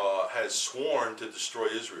has sworn to destroy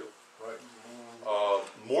Israel. right.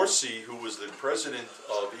 Morsi, who was the president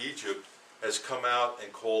of Egypt, has come out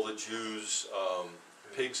and called the Jews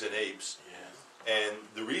pigs and apes. And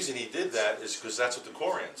the reason he did that is because that's what the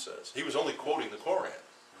Koran says. He was only quoting the Koran.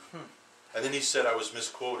 And then he said I was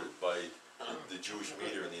misquoted by the Jewish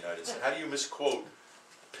media in the United States. How do you misquote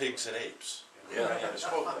pigs and apes? Yeah. You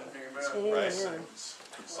misquote that. Amen.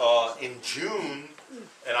 Right? In June,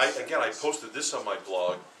 and I posted this on my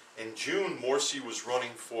blog. In June, Morsi was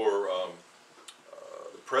running for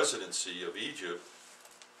the presidency of Egypt,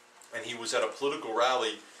 and he was at a political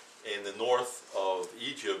rally in the north of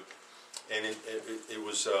Egypt, and it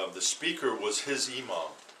was the speaker was his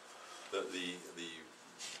imam,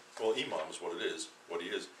 well, imam is what he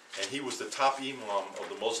is, and he was the top imam of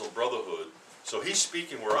the Muslim Brotherhood. So he's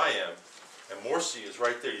speaking where I am, and Morsi is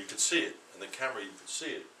right there. You could see it in the camera. You could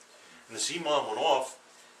see it. And this imam went off,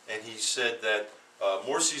 and he said that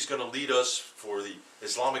Morsi is going to lead us for the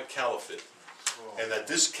Islamic Caliphate, and that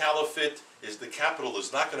this caliphate is the capital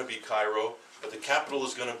is not going to be Cairo, but the capital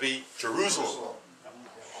is going to be Jerusalem.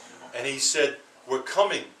 And he said, "We're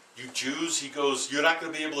coming, you Jews." He goes, "You're not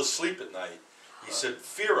going to be able to sleep at night." He said,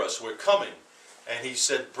 "Fear us, we're coming." And he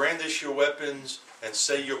said, "Brandish your weapons and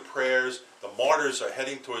say your prayers. The martyrs are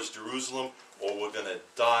heading towards Jerusalem, or we're going to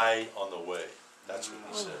die on the way." That's what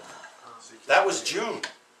he said. That was June.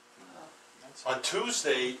 On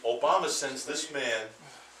Tuesday, Obama sends this man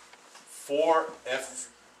 4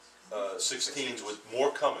 F-16s with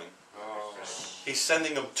more coming. He's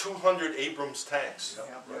sending them 200 Abrams tanks.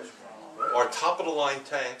 Our top-of-the-line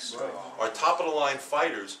tanks, our top-of-the-line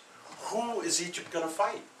fighters. Who is Egypt going to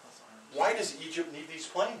fight? Why does Egypt need these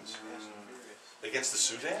planes? Against the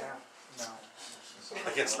Sudan?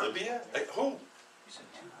 Against Libya? Who?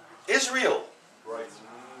 Israel. Right.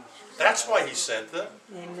 That's why he sent them.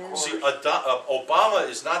 See, Obama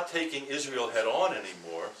is not taking Israel head on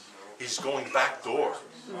anymore. He's going back door.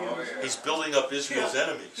 He's building up Israel's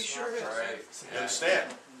enemies. Right. You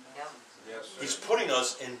understand? Yes, sir. He's putting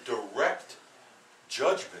us in direct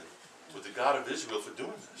judgment with the God of Israel for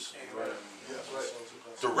doing this.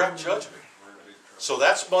 Direct judgment. So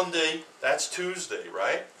that's Monday, that's Tuesday,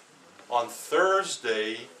 right? On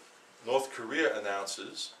Thursday, North Korea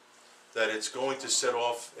announces that it's going to set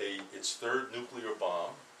off its third nuclear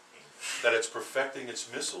bomb, that it's perfecting its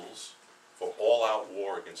missiles for all-out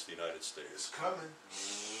war against the United States. Coming.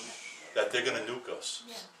 That they're going to nuke us.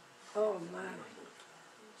 Oh my.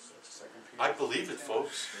 I believe it,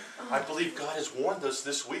 folks. I believe God has warned us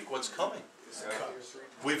this week what's coming.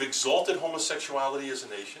 We've exalted homosexuality as a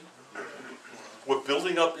nation. We're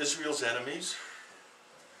building up Israel's enemies.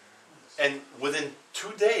 And within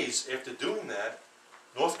 2 days after doing that,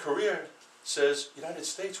 North Korea says, United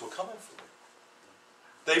States, we're coming for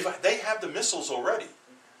you. They have the missiles already.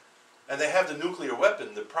 And they have the nuclear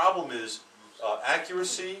weapon. The problem is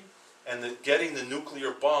accuracy and getting the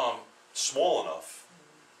nuclear bomb small enough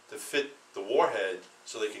to fit the warhead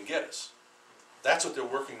so they can get us. That's what they're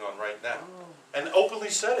working on right now. And openly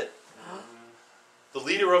said it. The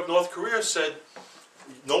leader of North Korea said,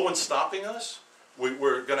 no one's stopping us.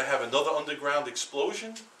 We're going to have another underground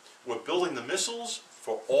explosion. We're building the missiles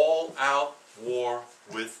for all-out war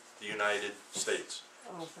with the United States.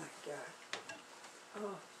 Oh my God.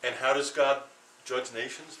 Oh. And how does God judge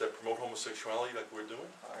nations that promote homosexuality like we're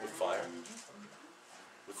doing? With fire.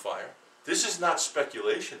 With fire. This is not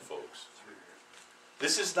speculation, folks.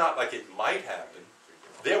 This is not like it might happen.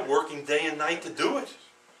 They're working day and night to do it.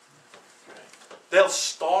 They'll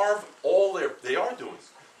starve they are doing.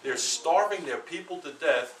 They're starving their people to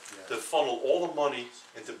death to funnel all the money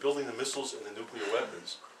into building the missiles and the nuclear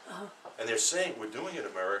weapons. And they're saying, we're doing it,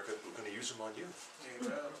 America, we're going to use them on you.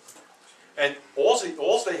 And all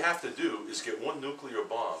they have to do is get one nuclear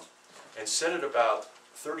bomb and set it about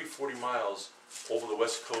 30, 40 miles over the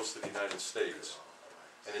west coast of the United States.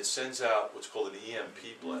 And it sends out what's called an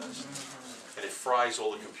EMP blast. And it fries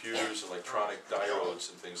all the computers, electronic diodes,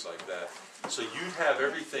 and things like that. So you'd have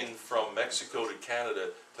everything from Mexico to Canada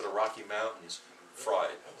to the Rocky Mountains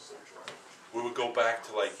fried. We would go back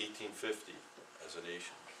to like 1850 as a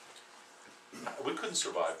nation. We couldn't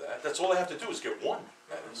survive that. That's all they have to do is get one,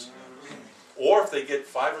 that is. Or if they get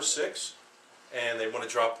 5 or 6, and they want to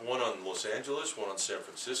drop one on Los Angeles, one on San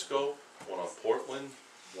Francisco, one on Portland,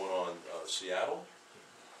 one on Seattle.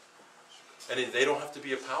 And they don't have to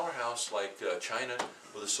be a powerhouse like China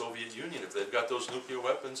or the Soviet Union. If they've got those nuclear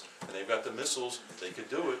weapons and they've got the missiles, they could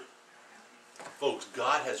do it. Folks,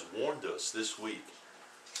 God has warned us this week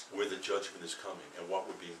where the judgment is coming and what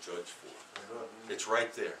we're being judged for. It's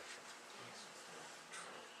right there.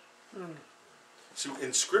 See,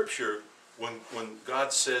 in Scripture, when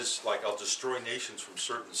God says, like, I'll destroy nations from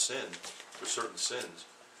certain sins, for certain sins,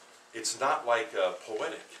 it's not like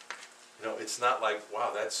poetic. You know, it's not like,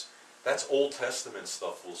 wow, that's Old Testament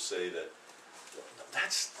stuff. We'll say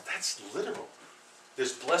that's literal.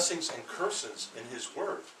 There's blessings and curses in His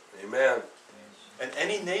Word. Amen. And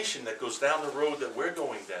any nation that goes down the road that we're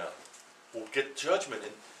going down will get judgment.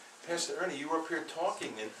 And Pastor Ernie, you were up here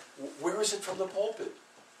talking, and where is it from the pulpit?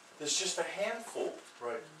 There's just a handful.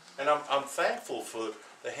 Right. And I'm thankful for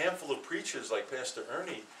the handful of preachers like Pastor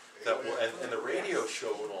Ernie that and the radio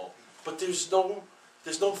show and all. But there's no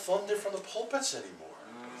thunder from the pulpits anymore.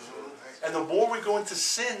 And the more we go into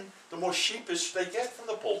sin, the more sheepish they get from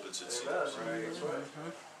the pulpits, it seems. Right. That's right.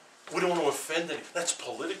 We don't want to offend anyone. That's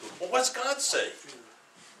political. Well, what's God say?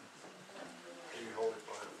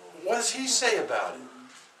 What does He say about it?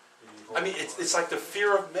 I mean, it's like the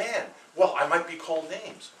fear of man. Well, I might be called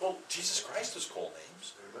names. Well, Jesus Christ was called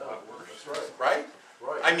names. That's right. Right?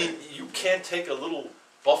 Right. I mean, you can't take a little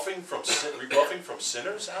rebuffing from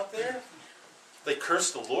sinners out there. They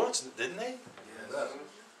cursed the Lord, didn't they? Yes.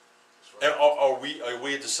 And are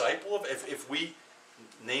we a disciple of? If we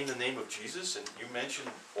name the name of Jesus, and you mentioned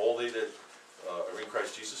all they that are in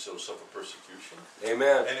Christ Jesus shall suffer persecution.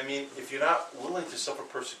 Amen. And I mean, if you're not willing to suffer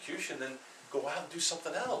persecution, then go out and do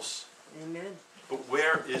something else. Amen. But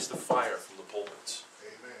where is the fire from the pulpits?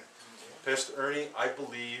 Amen. Pastor Ernie, I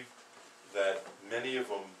believe that many of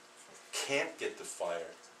them can't get the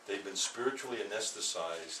fire. They've been spiritually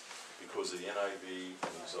anesthetized because of the NIV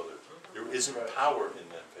and these other. There isn't power in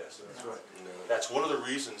them, Pastor. That's right. No. That's one of the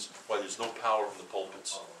reasons why there's no power in the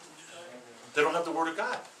pulpits. They don't have the Word of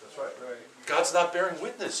God. That's right. God's not bearing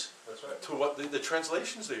witness That's right. to what the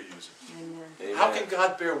translations they're using. Amen. Amen. How can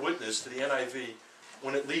God bear witness to the NIV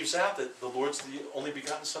when it leaves out that the Lord's the only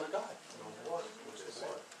begotten Son of God?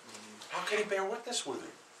 How can He bear witness with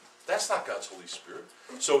it? That's not God's Holy Spirit.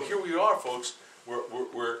 So here we are, folks.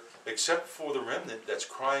 We're except for the remnant that's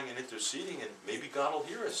crying and interceding, and maybe God will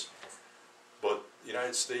hear us. But the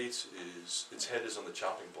United States its head is on the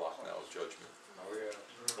chopping block now of judgment. Oh yeah.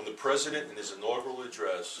 When the President in his inaugural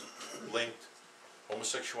address linked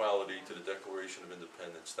homosexuality to the Declaration of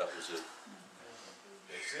Independence, that was it.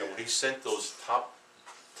 And when he sent those top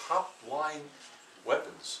line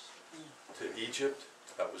weapons to Egypt,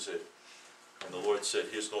 that was it. And the Lord said,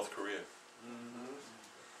 here's North Korea.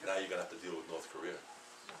 Now you're going to have to deal with North Korea.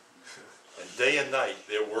 And day and night,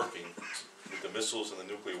 they're working with the missiles and the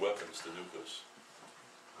nuclear weapons to nuke us.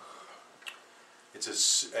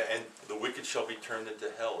 And the wicked shall be turned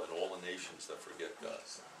into hell, and all the nations that forget God.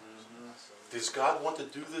 Does God want to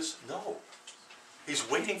do this? No. He's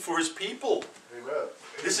waiting for His people. Amen.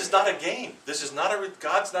 This is not a game. This is not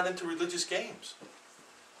God's not into religious games.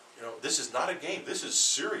 You know, this is not a game. This is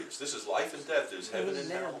serious. This is life and death. There's heaven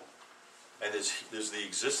and Amen. hell. And there's the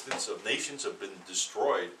existence of nations have been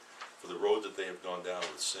destroyed for the road that they have gone down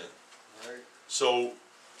with sin. Right. So,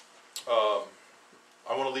 I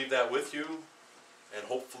want to leave that with you, and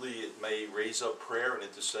hopefully it may raise up prayer and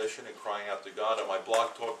intercession and crying out to God. On my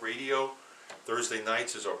Blog Talk Radio, Thursday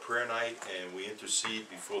nights is our prayer night, and we intercede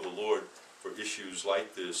before the Lord for issues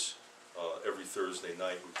like this. Every Thursday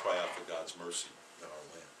night we cry out for God's mercy in our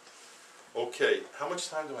land. Okay, how much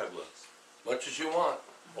time do I have left? Much as you want.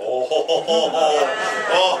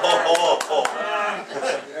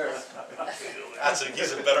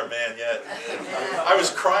 He's a better man yet. I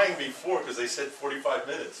was crying before because they said 45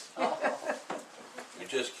 minutes. You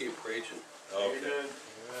just keep preaching. Okay.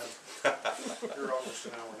 You're almost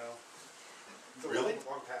an hour now. Really?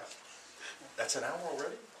 Long past. That's an hour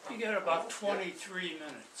already? You got about 23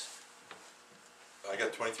 minutes. I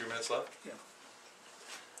got 23 minutes left? Yeah.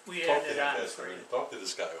 We Talk to added him, on Pastor for you. Ernie. Talk to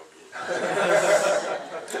this guy over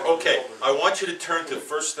here. Okay, I want you to turn to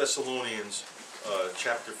 1 Thessalonians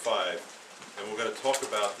chapter 5, and we're going to talk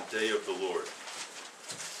about the day of the Lord.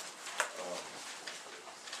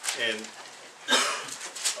 And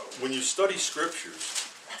when you study scriptures,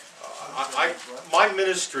 my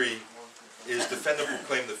ministry is defend and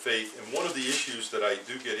proclaim the faith, and one of the issues that I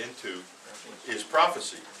do get into is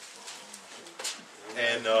prophecy.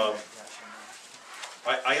 And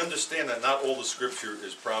I understand that not all the scripture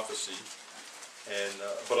is prophecy, and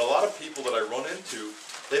but a lot of people that I run into,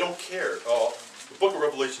 they don't care. Oh, the book of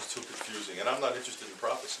Revelation is too confusing, and I'm not interested in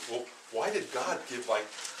prophecy. Well, why did God give like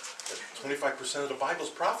 25% of the Bible's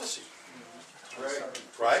prophecy?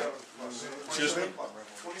 Right? Excuse me?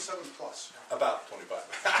 27 plus. About 25.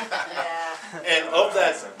 And of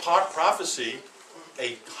that prophecy,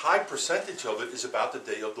 a high percentage of it is about the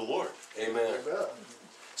day of the Lord. Amen. I bet.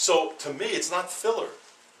 So to me, it's not filler.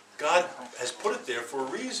 God has put it there for a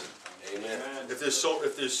reason. Amen. If there's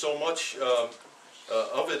so much of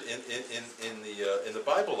it in the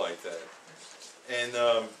Bible like that,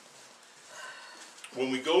 and when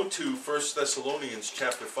we go to 1 Thessalonians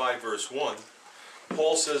chapter 5 verse 1,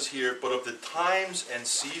 Paul says here, "But of the times and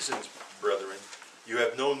seasons, brethren, you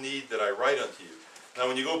have no need that I write unto you." Now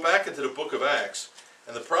when you go back into the book of Acts,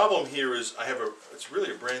 and the problem here is it's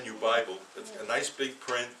really a brand new Bible. It's a nice big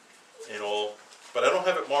print and all, but I don't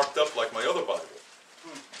have it marked up like my other Bible.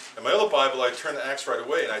 In my other Bible, I'd turn to Acts right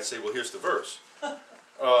away and I'd say, well, here's the verse.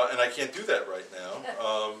 And I can't do that right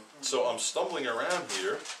now. So I'm stumbling around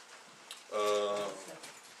here.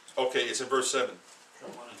 Okay, it's in verse 7.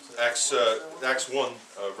 Acts 1,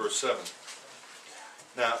 verse 7.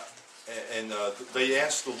 Now, and they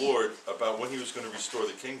asked the Lord about when he was going to restore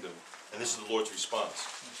the kingdom, and this is the Lord's response.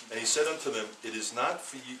 And he said unto them, "It is not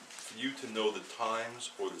for you to know the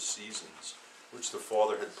times or the seasons which the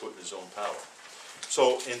Father had put in his own power."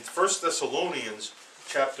 So in 1 Thessalonians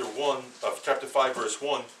chapter 5 verse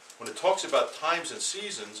 1, when it talks about times and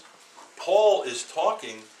seasons, Paul is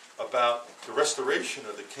talking about the restoration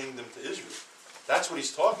of the kingdom to Israel. That's what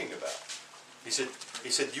he's talking about. He said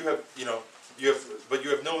you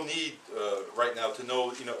have no need right now to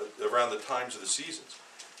know around the times of the seasons.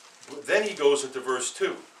 Then he goes into verse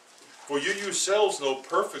 2. "For you yourselves know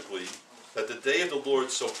perfectly that the day of the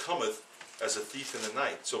Lord so cometh as a thief in the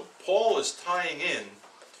night." So Paul is tying in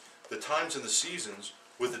the times and the seasons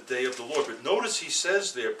with the day of the Lord. But notice he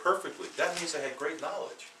says there perfectly. That means they had great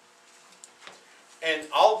knowledge. And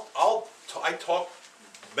I talk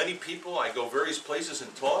many people, I go various places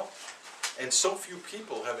and talk, and so few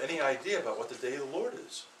people have any idea about what the day of the Lord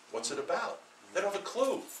is. What's it about? They don't have a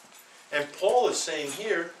clue. And Paul is saying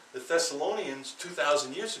here, the Thessalonians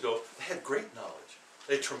 2,000 years ago, they had great knowledge.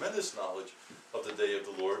 They had tremendous knowledge of the day of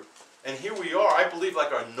the Lord. And here we are, I believe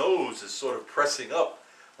like our nose is sort of pressing up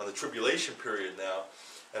on the tribulation period now,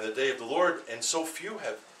 and the day of the Lord, and so few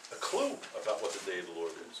have a clue about what the day of the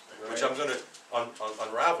Lord is, which I'm going to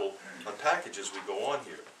unpackage as we go on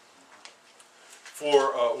here.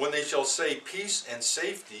 "For when they shall say peace and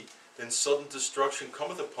safety, then sudden destruction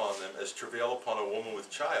cometh upon them as travail upon a woman with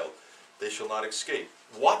child. They shall not escape."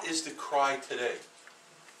 What is the cry today?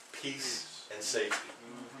 Peace and safety.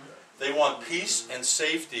 They want peace and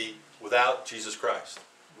safety without Jesus Christ.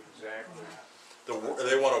 Exactly.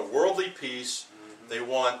 They want a worldly peace. They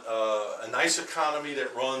want a nice economy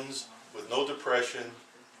that runs with no depression,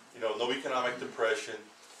 no economic depression.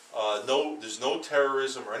 There's no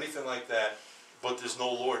terrorism or anything like that, but there's no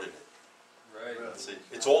Lord in it. Right. See,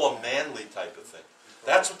 it's all a manly type of thing.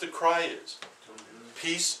 That's what the cry is.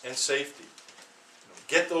 Peace and safety.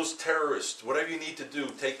 Get those terrorists, whatever you need to do,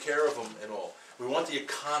 take care of them and all. We want the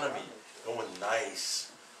economy going nice,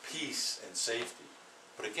 peace and safety.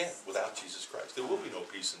 But again, without Jesus Christ, there will be no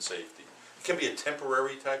peace and safety. It can be a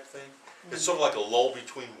temporary type thing. It's sort of like a lull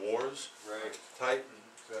between wars Right. type.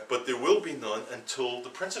 But there will be none until the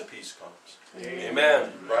Prince of Peace comes.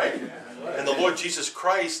 Amen. Right? And the Lord Jesus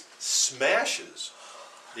Christ smashes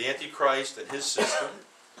the Antichrist and his system.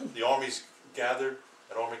 The armies gathered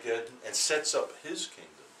at Armageddon and sets up his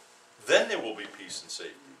kingdom. Then there will be peace and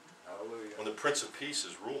safety. Hallelujah. When the Prince of Peace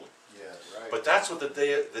is ruling. Yes. Right. But that's what the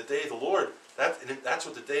day of the Lord, that's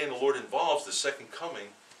what the day of the Lord involves, the second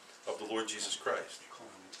coming of the Lord Jesus Christ.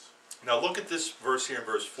 Now look at this verse here in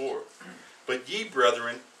verse 4. "But ye,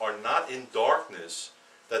 brethren, are not in darkness,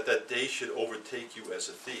 that day should overtake you as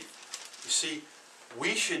a thief." You see,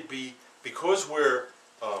 we should be, because we're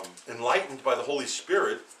enlightened by the Holy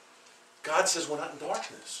Spirit, God says we're not in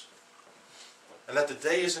darkness. And that the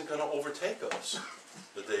day isn't going to overtake us,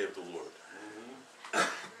 the day of the Lord.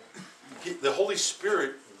 The Holy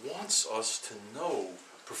Spirit wants us to know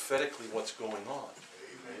prophetically what's going on.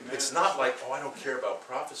 It's not like, oh, I don't care about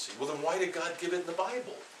prophecy. Well, then why did God give it in the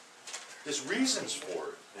Bible? There's reasons for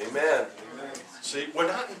it. Amen. See, we're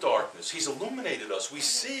not in darkness. He's illuminated us. We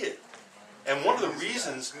see it. And one of the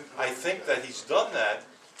reasons I think that he's done that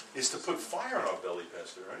is to put fire in our belly,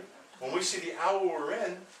 Pastor, right? When we see the hour we're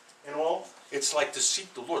in and all, it's like to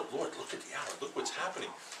seek the Lord. Lord, look at the hour. Look what's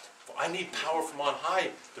happening. I need power from on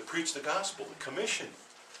high to preach the gospel, the commission.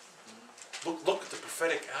 Look at the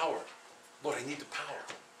prophetic hour. Lord, I need the power.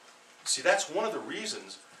 See, that's one of the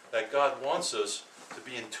reasons that God wants us to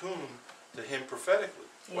be in tune to him prophetically.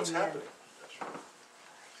 What's happening?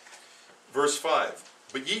 Verse 5.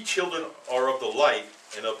 "But ye children are of the light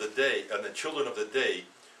and of the day, and the children of the day.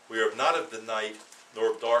 We are not of the night nor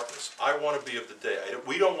of darkness." I want to be of the day.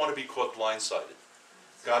 We don't want to be caught blindsided.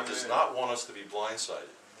 God does not want us to be blindsided.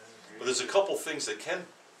 But there's a couple things that can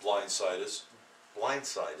blindside us.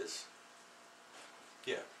 Blindside us.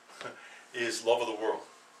 Yeah. Is love of the world.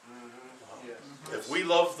 If we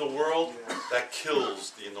love the world, that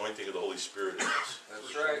kills the anointing of the Holy Spirit in us.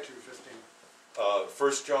 That's right. 2:15.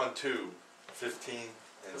 1 John 2, 15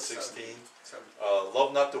 and 16. 7.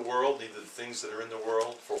 Love not the world, neither the things that are in the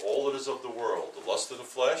world, for all that is of the world, the lust of the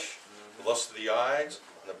flesh, the lust of the eyes,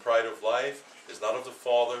 and the pride of life, is not of the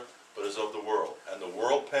Father, but is of the world. And the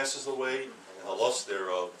world passes away, and the lust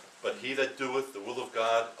thereof, but he that doeth the will of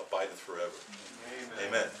God abideth forever.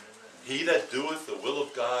 Amen. He that doeth the will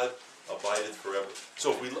of God abideth forever.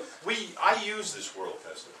 So if I use this world,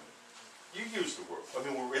 Pastor. You use the world. I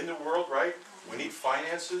mean, we're in the world, right? We need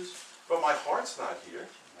finances, but my heart's not here.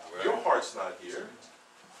 Your heart's not here.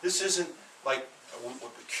 This isn't like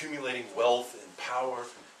accumulating wealth and power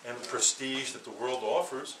and prestige that the world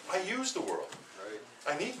offers. I use the world.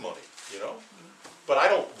 I need money, you know? But I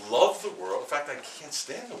don't love the world. In fact, I can't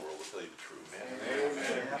stand the world, to tell you the truth.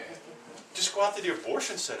 Amen. Just go out to the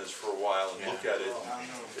abortion centers for a while and look at it.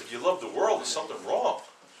 If you love the world, there's something wrong.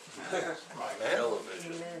 Man.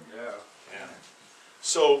 Television. Amen. Yeah.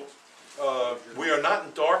 So, we are not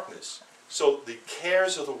in darkness. So the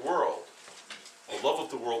cares of the world, the love of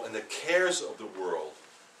the world, and the cares of the world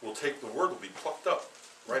will take the word, will be plucked up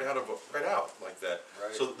right out like that.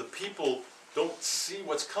 Right. So that the people don't see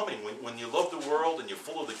what's coming. When you love the world and you're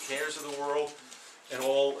full of the cares of the world and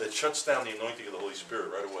all, it shuts down the anointing of the Holy Spirit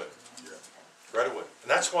right away. Right away. And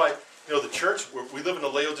that's why, you know, the church, we live in the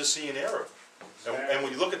Laodicean era. And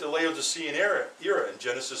when you look at the Laodicean era in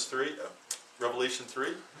Genesis 3, Revelation 3,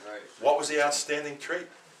 Right. what was the outstanding trait?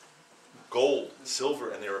 Gold,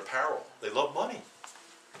 silver, and their apparel. They love money.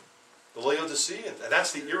 The Laodiceans. And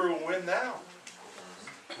that's the era we're in now.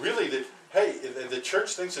 Really, the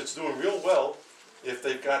church thinks it's doing real well if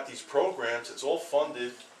they've got these programs, it's all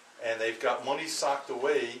funded, and they've got money socked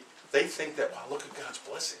away. They think that, wow, look at God's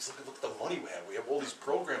blessings. Look at the money we have. We have all these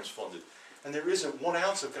programs funded. And there isn't 1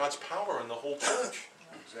 ounce of God's power in the whole church.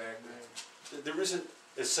 Exactly. There isn't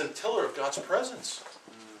a scintilla of God's presence.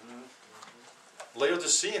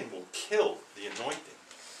 Laodicean will kill the anointing.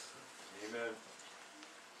 Amen.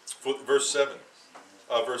 Verse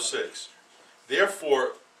 6.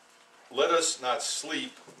 Therefore, let us not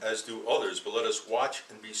sleep as do others, but let us watch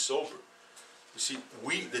and be sober. You see,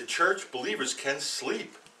 we, the church believers, can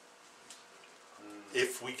sleep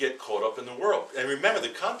if we get caught up in the world. And remember, the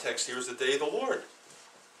context here is the day of the Lord.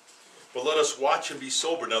 But let us watch and be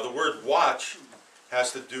sober. Now, the word watch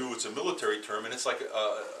has to do, it's a military term, and it's like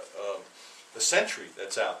a sentry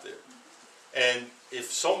that's out there. And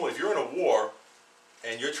if you're in a war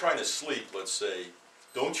and you're trying to sleep, let's say,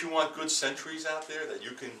 don't you want good sentries out there that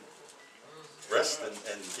you can rest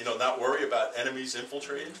and not worry about enemies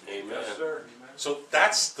infiltrating? Amen. Yes, sir. So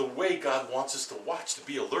that's the way God wants us to watch, to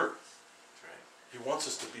be alert. He wants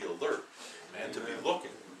us to be alert and to be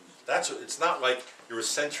looking. It's not like you're a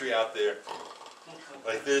sentry out there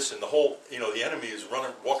like this and the whole, the enemy is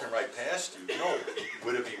walking right past you. No,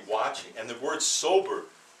 we're to be watching. And the word sober,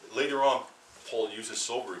 later on, Paul uses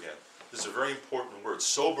sober again. This is a very important word.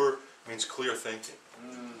 Sober means clear thinking.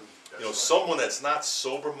 Someone that's not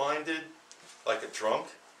sober-minded, like a drunk,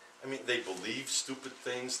 they believe stupid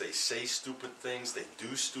things, they say stupid things, they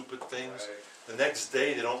do stupid things. Right. The next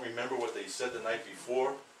day, they don't remember what they said the night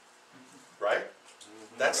before. Right?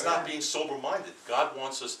 That's not being sober-minded. God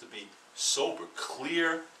wants us to be sober,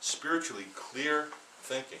 clear, spiritually clear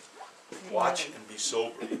thinking. Watch and be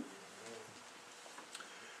sober.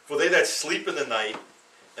 For they that sleep in the night,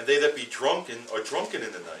 and they that be drunken, are drunken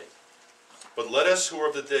in the night. But let us who are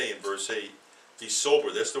of the day, in verse 8, be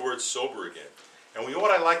sober. That's the word sober again. And you know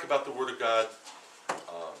what I like about the Word of God?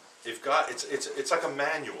 If God, it's like a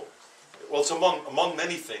manual. Well, it's among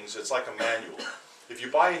many things, it's like a manual. If you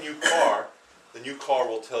buy a new car, the new car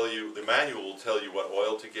will tell you, the manual will tell you what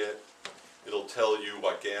oil to get. It'll tell you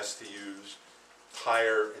what gas to use,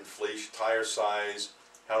 tire inflation, tire size,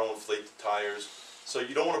 how to inflate the tires. So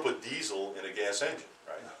you don't want to put diesel in a gas engine,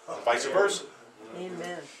 right? And vice versa.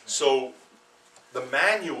 Amen. So the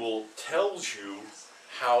manual tells you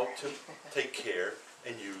how to take care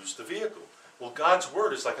and use the vehicle. Well, God's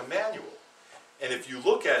Word is like a manual. And if you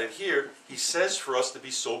look at it here, He says for us to be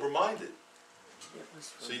sober-minded.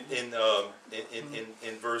 See,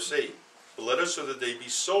 in verse 8, but let us so that they be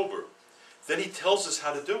sober. Then He tells us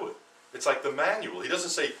how to do it. It's like the manual. He doesn't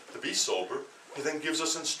say to be sober. He then gives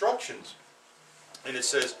us instructions. And it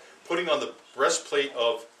says, putting on the breastplate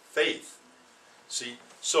of faith. See,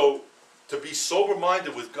 so to be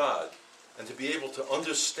sober-minded with God and to be able to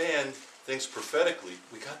understand things prophetically,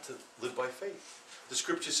 we got to live by faith. the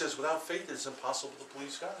scripture says without faith it is impossible to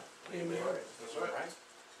please God. Amen. That's right. Right?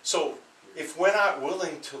 So if we're not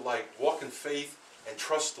willing to walk in faith and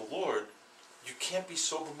trust the Lord, you can't be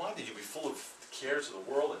sober-minded. You'll be full of cares of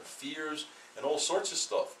the world and fears and all sorts of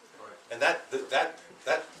stuff. And that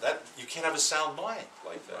you can't have a sound mind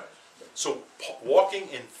like that. So walking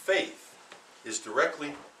in faith is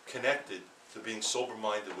directly connected to being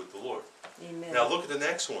sober-minded with the Lord. Amen. Now look at the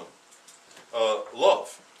next one.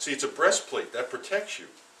 Love. See, it's a breastplate that protects you.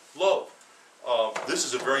 Love. This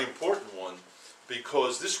is a very important one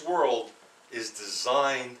because this world is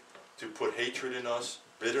designed to put hatred in us,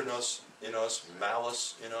 bitterness in us,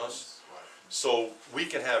 malice in us. So we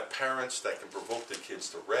can have parents that can provoke their kids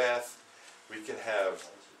to wrath. We can have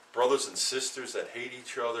brothers and sisters that hate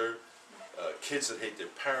each other, kids that hate their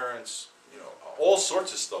parents, all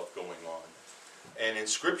sorts of stuff going on. And in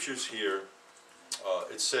scriptures here,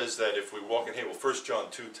 it says that if we walk in hate, well, 1 John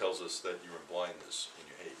 2 tells us that you're in blindness and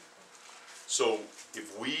you hate. So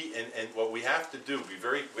if we, and what we have to do, we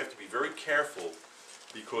have to be very careful,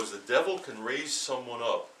 because the devil can raise someone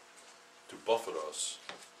up to buffet us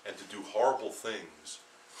and to do horrible things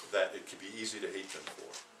that it could be easy to hate them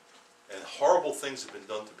for. And horrible things have been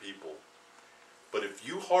done to people. But if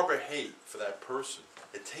you harbor hate for that person,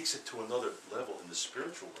 it takes it to another level in the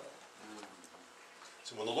spiritual realm.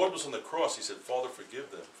 So when the Lord was on the cross, he said, Father,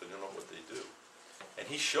 forgive them, for they don't know what they do. And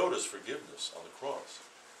he showed us forgiveness on the cross.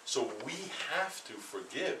 So we have to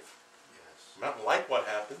forgive. Not like what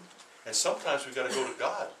happened. And sometimes we've got to go to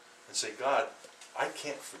God and say, God, I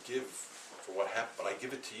can't forgive for what happened, but I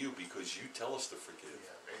give it to you because you tell us to forgive.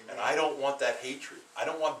 And I don't want that hatred. I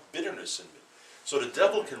don't want bitterness in me. So the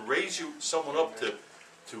devil can raise someone up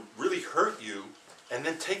to really hurt you, and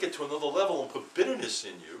then take it to another level and put bitterness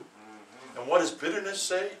in you. And what does bitterness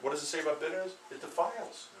say? What does it say about bitterness? It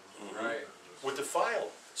defiles. Right. We're defiled.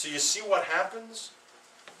 So you see what happens?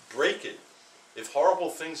 Break it. If horrible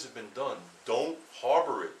things have been done, don't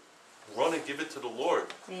harbor it. Run and give it to the Lord.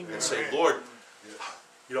 Amen. And say, Lord,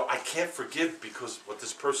 I can't forgive because what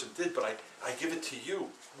this person did, but I give it to you.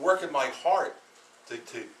 Work in my heart to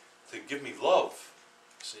give me love.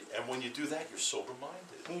 See, and when you do that, you're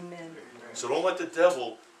sober-minded. Amen. So don't let the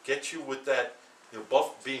devil get you with that,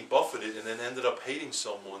 being buffeted, and then ended up hating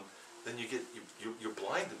someone. Then you're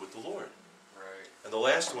blinded with the Lord. Right. And the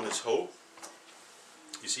last one is hope.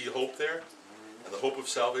 You see hope there, and the hope of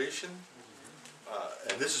salvation.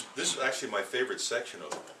 And this is actually my favorite section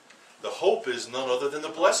of it. The hope is none other than the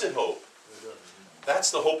blessed hope.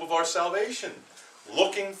 That's the hope of our salvation.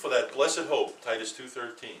 Looking for that blessed hope, Titus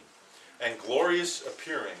 2:13, and glorious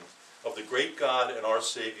appearing of the great God and our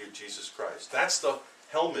Savior Jesus Christ. That's the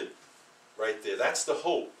helmet right there. That's the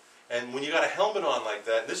hope. And when you got a helmet on like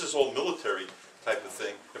that, and this is all military type of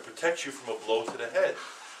thing, it protects you from a blow to the head.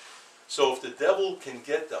 So if the devil can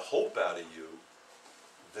get the hope out of you,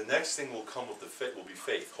 the next thing will come with will be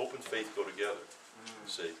faith. Hope and faith go together.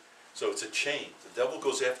 See? So it's a chain. The devil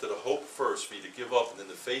goes after the hope first for you to give up, and then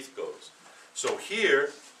the faith goes. So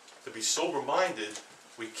here, to be sober-minded,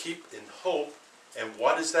 we keep in hope. And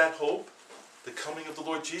what is that hope? The coming of the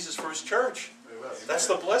Lord Jesus for his church. That's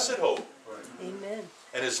the blessed hope. Amen.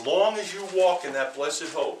 And as long as you walk in that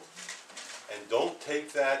blessed hope, and don't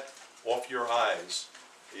take that off your eyes,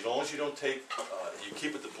 as long as you don't you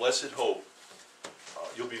keep it the blessed hope,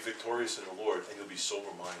 you'll be victorious in the Lord, and you'll be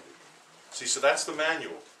sober-minded. See, so that's the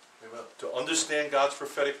manual. To understand God's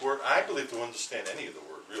prophetic word, I believe to understand any of the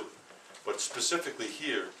word, really. But specifically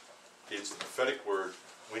here, it's the prophetic word.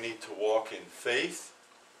 We need to walk in faith,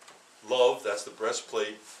 love, that's the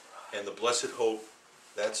breastplate, and the blessed hope,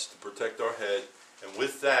 that's to protect our head. And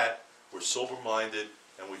with that, we're sober-minded,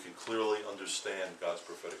 and we can clearly understand God's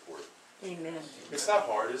prophetic word. Amen. It's not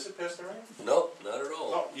hard, is it, Pastor Ray? Nope, not at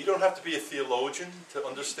all. No, you don't have to be a theologian to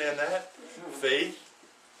understand that. Faith.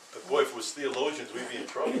 But boy, if it was theologians, we'd be in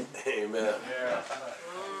trouble. Amen. Yeah.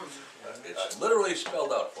 It's literally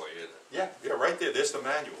spelled out for you, isn't Yeah, right there. There's the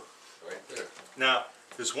manual. it? Right there. Now,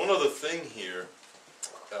 there's one other thing here,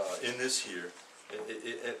 in this here,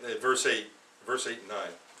 verse 8 and 9.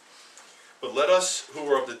 But let us who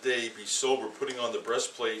are of the day be sober, putting on the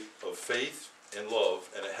breastplate of faith and love,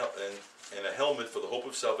 and a helmet for the hope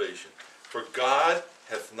of salvation. For God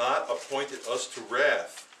hath not appointed us to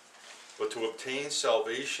wrath, but to obtain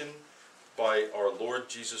salvation by our Lord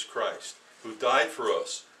Jesus Christ, who died for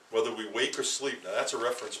us, whether we wake or sleep. Now that's a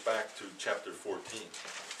reference back to chapter 14.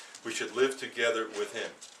 We should live together with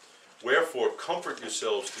him. Wherefore comfort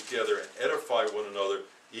yourselves together and edify one another,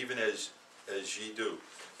 even as ye do.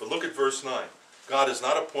 But look at verse 9. God has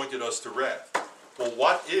not appointed us to wrath.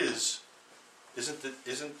 Well, isn't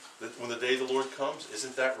when the day of the Lord comes,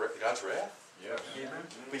 isn't that God's wrath? Yes.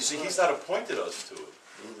 But you see, he's not appointed us to it.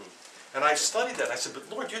 And I studied that, and I said, but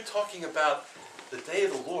Lord, you're talking about the day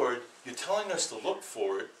of the Lord, you're telling us to look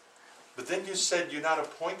for it, but then you said you're not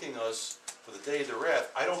appointing us for the day of the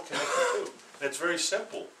wrath. I don't connect the two. And it's very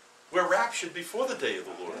simple. We're raptured before the day of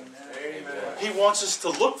the Lord. Amen. He wants us to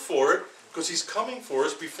look for it because he's coming for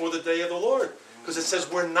us before the day of the Lord. Because it says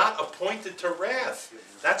we're not appointed to wrath.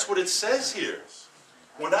 That's what it says here.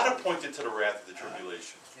 We're not appointed to the wrath of the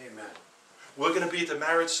tribulation. Amen. We're going to be at the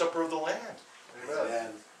marriage supper of the Lamb.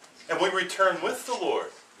 Amen. And we return with the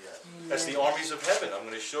Lord. Yes. That's the armies of heaven. I'm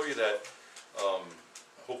going to show you that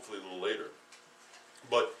hopefully a little later.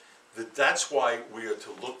 But that's why we are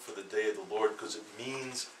to look for the day of the Lord, because it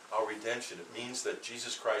means our redemption. It means that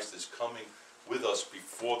Jesus Christ is coming with us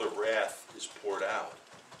before the wrath is poured out.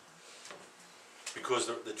 Because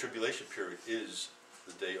the tribulation period is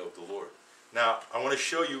the day of the Lord. Now, I want to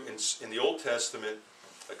show you in the Old Testament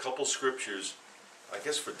a couple scriptures, I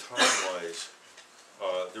guess for time-wise.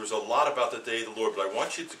 There's a lot about the day of the Lord, but I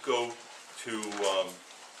want you to go to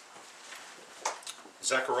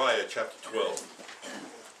Zechariah chapter 12.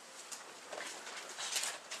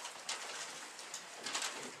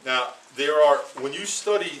 Now, when you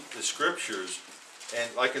study the scriptures,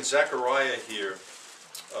 and like in Zechariah here,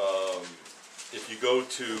 if you go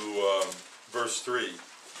to verse 3,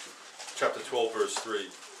 chapter 12, verse 3,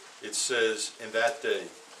 it says, in that day,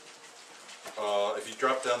 if you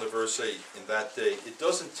drop down to verse 8, in that day, it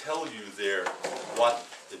doesn't tell you there what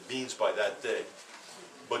it means by that day.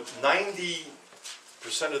 But 90%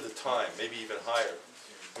 of the time, maybe even higher,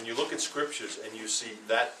 when you look at scriptures and you see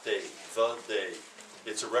that day, the day,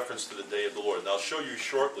 it's a reference to the day of the Lord. And I'll show you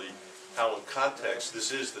shortly how in context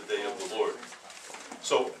this is the day of the Lord.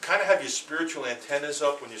 So kind of have your spiritual antennas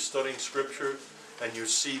up when you're studying scripture and you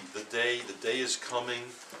see the day is coming,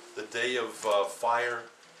 the day of fire.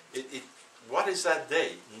 What is that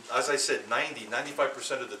day? As I said,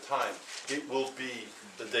 95% of the time, it will be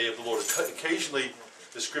the day of the Lord. Occasionally,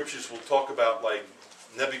 the scriptures will talk about like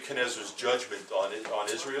Nebuchadnezzar's judgment on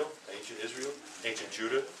Israel, ancient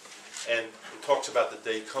Judah, and it talks about the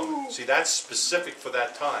day coming. See, that's specific for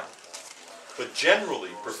that time. But generally,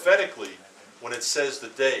 prophetically, when it says the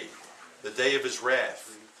day of his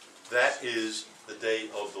wrath, that is the day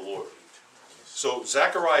of the Lord. So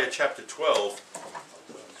Zechariah chapter 12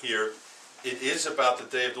 here, it is about the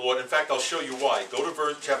day of the Lord. In fact, I'll show you why. Go to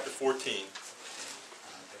verse chapter 14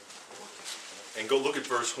 and go look at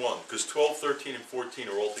verse 1, because 12, 13, and 14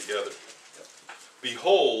 are all together.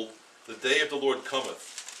 Behold, the day of the Lord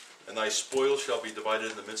cometh, and thy spoil shall be divided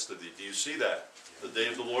in the midst of thee. Do you see that? The day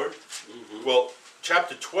of the Lord? Mm-hmm. Well,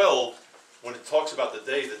 chapter 12, when it talks about the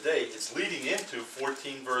day, it's leading into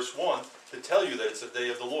 14 verse 1 to tell you that it's the day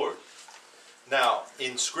of the Lord. Now,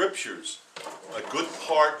 in scriptures, a good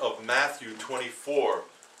part of Matthew 24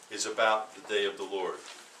 is about the day of the Lord.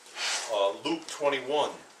 Luke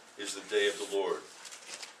 21 is the day of the Lord.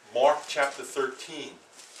 Mark chapter 13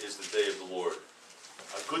 is the day of the Lord.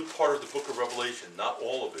 A good part of the book of Revelation, not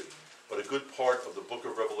all of it, but a good part of the book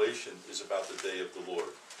of Revelation is about the day of the Lord.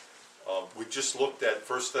 We just looked at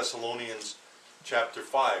 1 Thessalonians chapter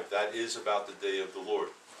 5. That is about the day of the Lord.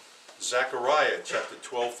 Zechariah chapter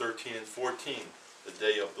 12, 13, and 14, the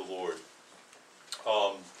day of the Lord.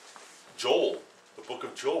 Joel, the book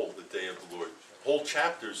of Joel, the day of the Lord. Whole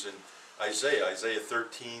chapters in Isaiah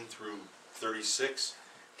 13 through 36,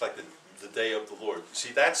 it's like the day of the Lord.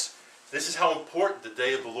 See, this is how important the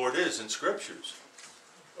day of the Lord is in scriptures.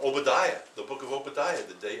 Obadiah, the book of Obadiah,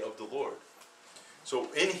 the day of the Lord.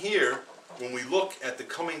 So in here, when we look at the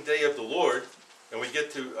coming day of the Lord, and we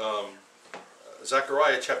get to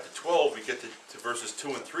Zechariah chapter 12, we get to verses 2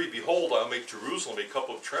 and 3. Behold, I'll make Jerusalem a cup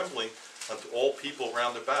of trembling unto all people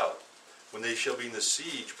round about, when they shall be in the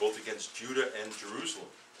siege both against Judah and Jerusalem.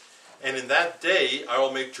 And in that day I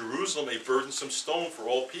will make Jerusalem a burdensome stone for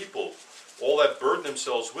all people. All that burden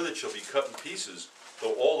themselves with it shall be cut in pieces,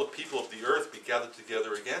 though all the people of the earth be gathered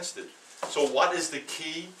together against it. So what is the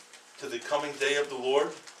key to the coming day of the Lord?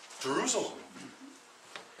 Jerusalem.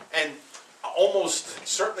 And almost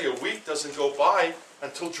certainly a week doesn't go by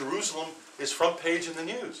until Jerusalem is front page in the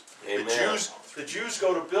news. Amen. The Jews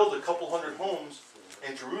go to build a couple hundred homes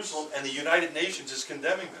in Jerusalem, and the United Nations is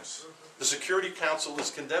condemning them. The Security Council is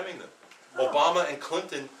condemning them. Obama and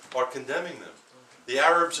Clinton are condemning them. The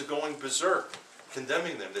Arabs are going berserk,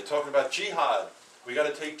 condemning them. They're talking about jihad. We got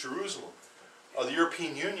to take Jerusalem. The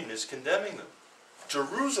European Union is condemning them.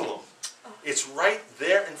 Jerusalem. It's right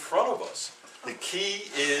there in front of us. The key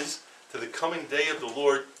is to the coming day of the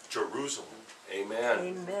Lord, Jerusalem. Amen.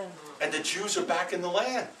 Amen. And the Jews are back in the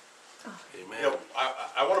land. Amen. You know,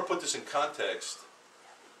 I want to put this in context.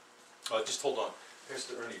 Just hold on.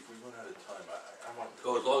 Pastor Ernie, if we run out of time, I want...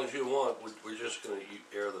 Go as long as you want. We're just gonna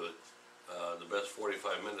air the best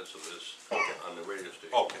 45 minutes of this on the radio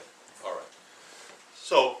station. Okay, all right.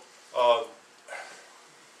 So,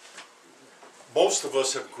 most of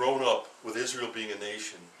us have grown up with Israel being a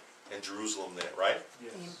nation and Jerusalem there, right?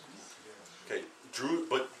 Yes. Okay,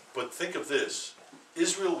 but think of this.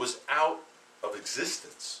 Israel was out of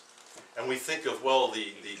existence. And we think of, well,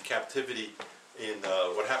 the captivity in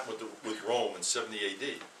what happened with Rome in 70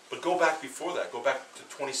 AD. But go back before that. Go back to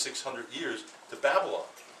 2,600 years to Babylon.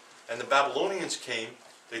 And the Babylonians came,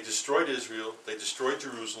 they destroyed Israel, they destroyed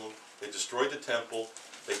Jerusalem, they destroyed the temple,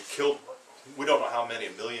 they killed, we don't know how many,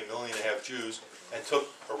 1 million, 1.5 million Jews, and took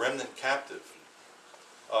a remnant captive.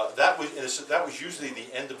 That was usually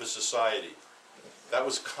the end of a society. That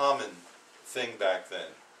was a common thing back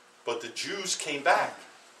then. But the Jews came back.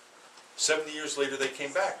 70 years later they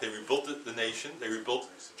came back. They rebuilt the nation, they rebuilt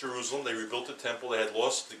Jerusalem, they rebuilt the temple, they had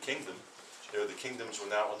lost the kingdom. The kingdoms were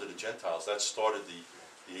now under the Gentiles. That started the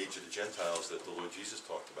age of the Gentiles that the Lord Jesus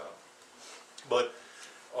talked about. But,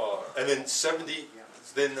 and then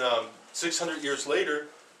 600 years later,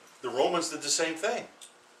 the Romans did the same thing.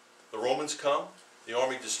 The Romans come, the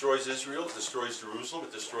army destroys Israel, it destroys Jerusalem,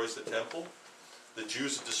 it destroys the temple. The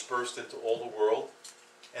Jews are dispersed into all the world.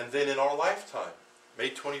 And then in our lifetime, May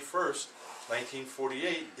 21st,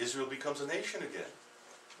 1948, Israel becomes a nation again.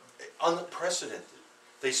 Unprecedented.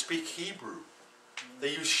 They speak Hebrew.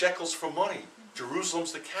 They use shekels for money.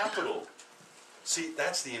 Jerusalem's the capital. See,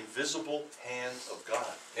 that's the invisible hand of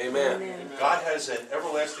God. Amen. Amen. God has an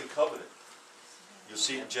everlasting covenant. You'll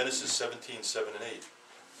see it in Genesis 17, 7 and 8.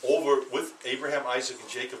 Over with Abraham, Isaac, and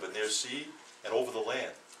Jacob and their seed, and over the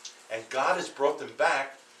land. And God has brought them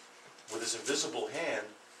back with his invisible hand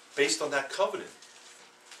based on that covenant.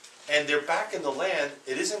 And they're back in the land.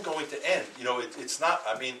 It isn't going to end. You know, it's not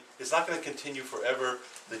going to continue forever.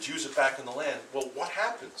 The Jews are back in the land. Well, what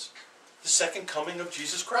happens? The second coming of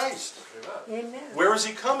Jesus Christ. Amen. Where is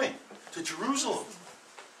he coming? To Jerusalem.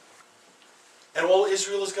 And all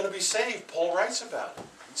Israel is going to be saved. Paul writes about it.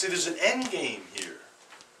 See, there's an end game here.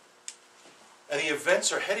 And the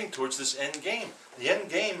events are heading towards this end game. The end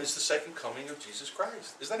game is the second coming of Jesus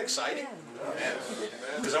Christ. Isn't that exciting?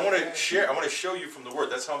 Because I want to show you from the Word.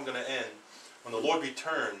 That's how I'm going to end. When the Lord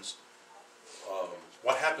returns,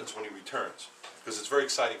 what happens when he returns? Because it's very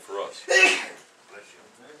exciting for us.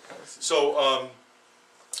 So,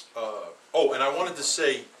 and I wanted to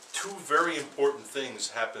say two very important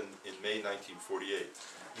things happened in May 1948.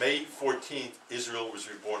 May 14th, Israel was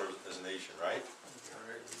reborn as a nation, right?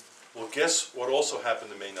 Well, guess what also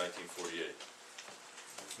happened in May 1948?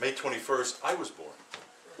 May 21st, I was born.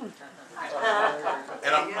 And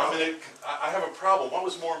I have a problem. What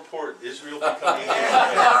was more important, Israel becoming a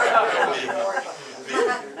nation or me?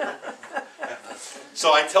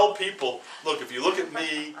 So I tell people, look, if you look at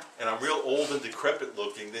me and I'm real old and decrepit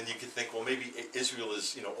looking, then you can think, well, maybe Israel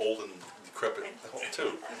is, old and decrepit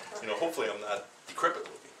too. Hopefully I'm not decrepit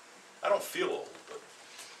looking. I don't feel old,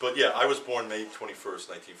 but yeah, I was born May 21st,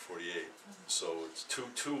 1948. So it's two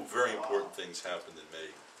very important things happened in May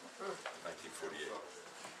 1948.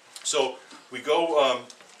 So we go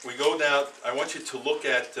now. I want you to look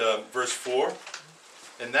at verse 4.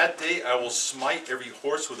 And that day I will smite every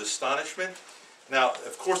horse with astonishment. Now,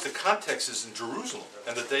 of course, the context is in Jerusalem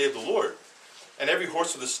and the day of the Lord. And every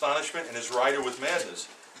horse with astonishment and his rider with madness.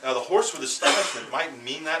 Now, the horse with astonishment mightn't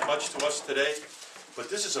mean that much to us today, but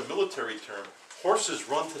this is a military term. Horses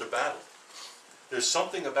run to the battle. There's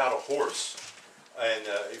something about a horse. And,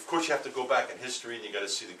 of course, you have to go back in history and you got to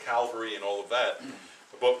see the cavalry and all of that.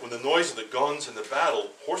 But when the noise of the guns and the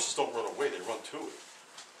battle, horses don't run away, they run to it.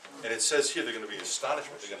 And it says here they're going to be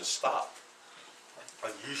astonishment, they're going to stop.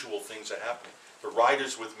 Unusual things are happening. The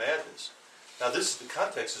riders with madness. Now the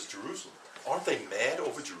context is Jerusalem. Aren't they mad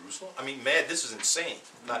over Jerusalem? I mean, mad, this is insane,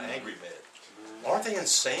 not angry mad. Aren't they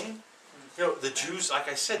insane? The Jews, like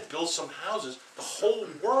I said, build some houses. The whole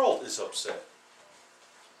world is upset.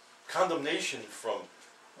 Condemnation from,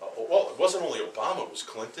 it wasn't only Obama, it was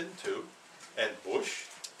Clinton too, and Bush,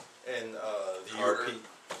 and the European,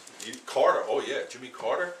 Carter, oh yeah, Jimmy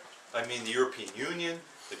Carter. I mean, the European Union,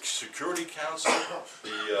 the Security Council,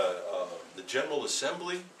 the General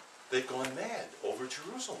Assembly, they've gone mad over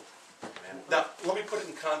Jerusalem. Now, let me put it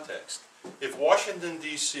in context. If Washington,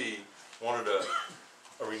 D.C. wanted a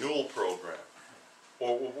renewal program,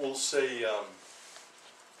 or we'll say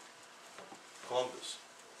Columbus,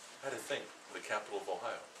 I had to think, the capital of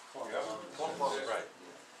Ohio. Columbus, right.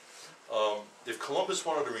 If Columbus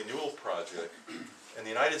wanted a renewal project, and the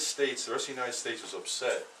United States, the rest of the United States was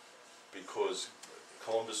upset because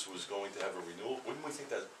Columbus was going to have a renewal, wouldn't we think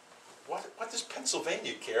that what does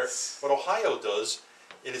Pennsylvania care what Ohio does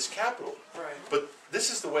in its capital? Right. But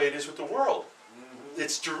this is the way it is with the world.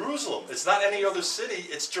 It's Jerusalem. It's not any other city.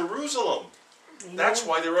 It's Jerusalem. That's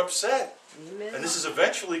why they're upset. Amen. And this is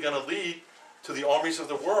eventually going to lead to the armies of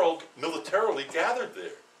the world militarily gathered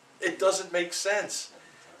there. It doesn't make sense.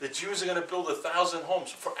 The Jews are going to build 1,000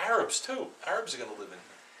 homes. For Arabs too. Arabs are going to live in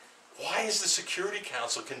it. Why is the Security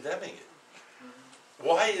Council condemning it?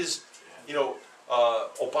 Why is,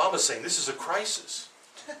 Obama saying this is a crisis?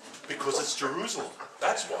 Because it's Jerusalem.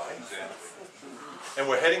 That's why. And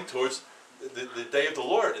we're heading towards the day of the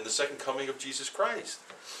Lord and the second coming of Jesus Christ.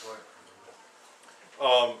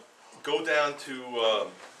 Go down to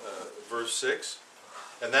verse 6.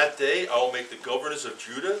 And that day I will make the governors of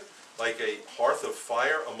Judah like a hearth of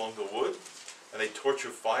fire among the wood, and a torch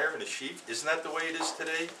of fire in a sheaf. Isn't that the way it is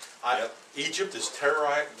today? Egypt is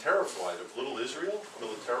terrified of little Israel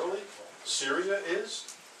militarily. Syria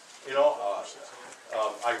is.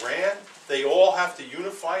 Iran. They all have to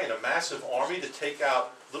unify in a massive army to take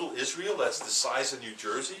out little Israel that's the size of New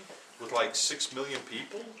Jersey with like 6 million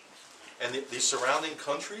people. And the surrounding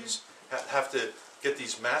countries have to get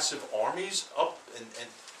these massive armies up, and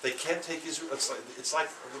they can't take Israel. It's like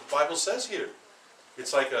the Bible says here.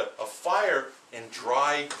 It's like a fire in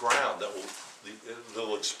dry ground that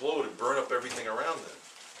they'll explode and burn up everything around them.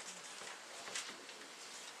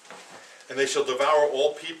 And they shall devour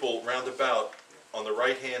all people round about on the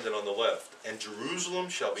right hand and on the left. And Jerusalem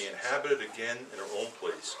shall be inhabited again in her own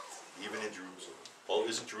place, even in Jerusalem. Well,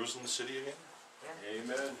 isn't Jerusalem the city again?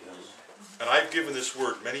 Amen. And I've given this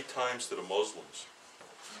word many times to the Muslims,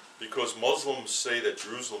 because Muslims say that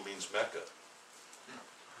Jerusalem means Mecca.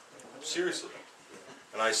 Seriously.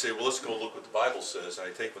 And I say, well, let's go look what the Bible says. And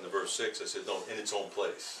I take them to verse 6. I said, no, in its own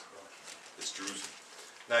place. It's Jerusalem.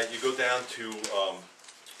 Now you go down to,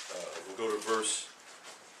 we'll go to verse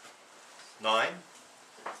 9.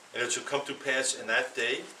 And it shall come to pass in that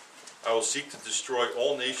day, I will seek to destroy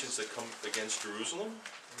all nations that come against Jerusalem.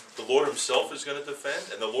 The Lord himself is going to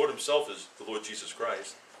defend, and the Lord himself is the Lord Jesus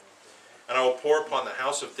Christ. And I will pour upon the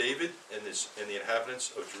house of David and the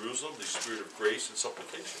inhabitants of Jerusalem the spirit of grace and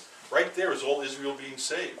supplication. Right there is all Israel being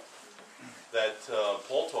saved that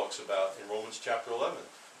Paul talks about in Romans chapter 11.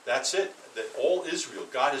 That's it. That all Israel,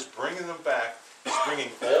 God is bringing them back. He's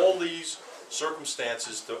bringing all these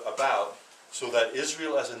circumstances about so that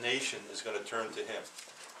Israel as a nation is going to turn to him.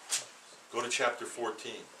 Go to chapter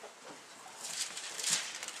 14.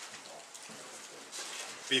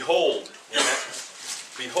 Behold,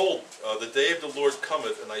 the day of the Lord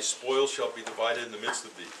cometh, and thy spoil shall be divided in the midst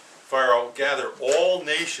of thee. For I will gather all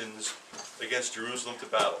nations against Jerusalem to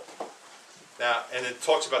battle. Now, and it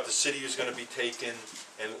talks about the city is going to be taken,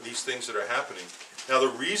 and these things that are happening. Now, the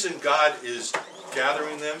reason God is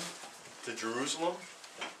gathering them to Jerusalem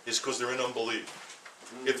is because they're in unbelief.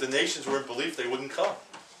 If the nations were in belief, they wouldn't come.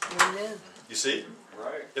 Amen. You see?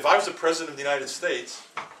 Right. If I was the President of the United States,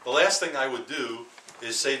 the last thing I would do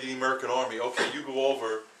is say to the American Army, okay, you go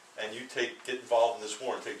over and you get involved in this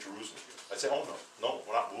war and take Jerusalem. I'd say, oh no,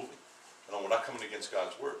 we're not moving. No, we're not coming against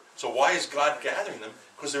God's word. So why is God gathering them?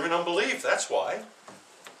 Because they're in unbelief, that's why.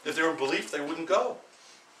 If they're in belief, they wouldn't go.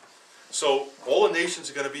 So all the nations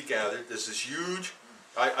are going to be gathered. There's this huge,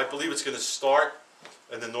 I believe it's going to start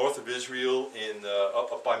in the north of Israel,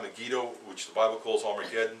 up by Megiddo, which the Bible calls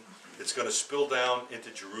Armageddon. It's going to spill down into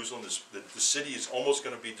Jerusalem. The city is almost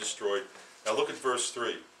going to be destroyed. Now look at verse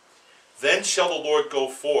 3. Then shall the Lord go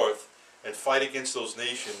forth and fight against those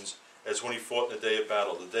nations as when he fought in the day of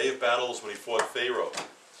battle. The day of battle is when he fought Pharaoh.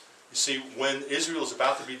 You see, when Israel is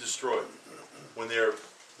about to be destroyed, when the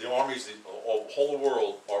armies of the whole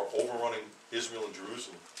world are overrunning Israel and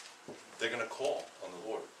Jerusalem, they're going to call on the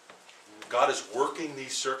Lord. God is working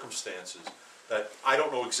these circumstances that I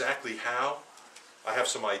don't know exactly how. I have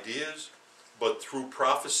some ideas. But through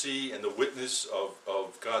prophecy and the witness of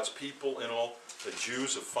God's people and all, the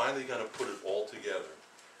Jews are finally going to put it all together.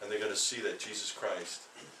 And they're going to see that Jesus Christ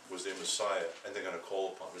was their Messiah, and they're going to call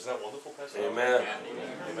upon him. Isn't that wonderful, Pastor? Amen.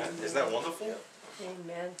 Amen. Isn't that wonderful?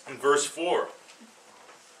 Amen. In verse 4,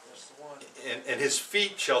 That's the one. and his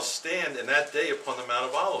feet shall stand in that day upon the Mount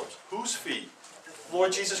of Olives. Whose feet?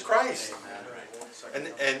 Lord Jesus Christ. And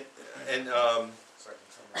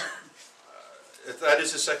that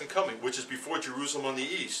is his second coming, which is before Jerusalem on the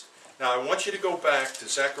east. Now I want you to go back to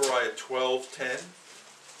Zechariah 12:10.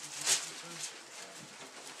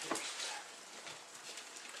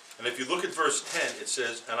 And if you look at verse 10, it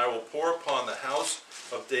says, and I will pour upon the house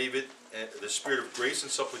of David the spirit of grace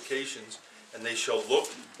and supplications, and they shall look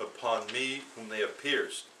upon me whom they have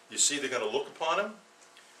pierced. You see, they're going to look upon him.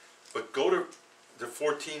 But go to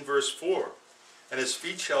 14 verse 4. and his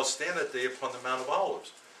feet shall stand that day upon the Mount of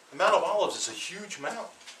Olives. The Mount of Olives is a huge mountain.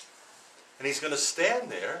 And he's going to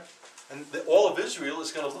stand there, and all of Israel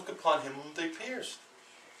is going to look upon him whom they pierced.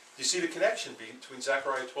 Do you see the connection between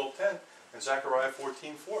Zechariah 12:10 and Zechariah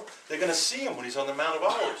 14:4? They're going to see him when he's on the Mount of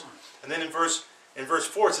Olives. And then in verse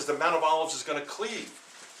 4 it says the Mount of Olives is going to cleave.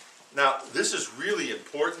 Now, this is really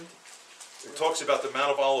important. It talks about the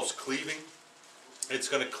Mount of Olives cleaving. It's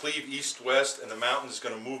going to cleave east-west, and the mountain is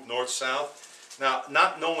going to move north-south. Now,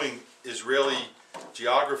 not knowing Israeli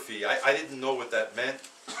geography, I didn't know what that meant.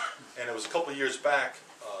 And it was a couple of years back,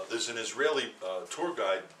 there's an Israeli tour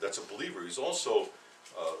guide that's a believer. He's also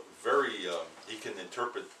he can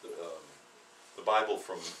interpret the Bible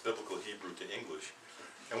from biblical Hebrew to English.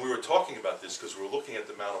 And we were talking about this because we were looking at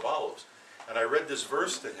the Mount of Olives. And I read this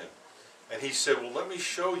verse to him. And he said, well, let me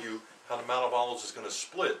show you how the Mount of Olives is going to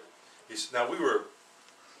split. Now, we were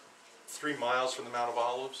 3 miles from the Mount of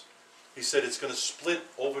Olives. He said it's going to split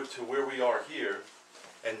over to where we are here.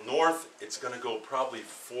 And north, it's going to go probably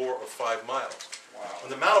 4 or 5 miles. Wow.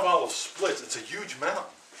 When the Mount of Olives splits, it's a huge mountain.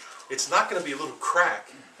 It's not going to be a little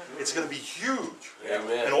crack. It's going to be huge.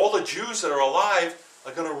 Amen. And all the Jews that are alive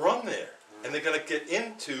are going to run there. And they're going to get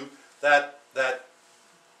into that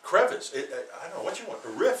crevice. I don't know what you want, a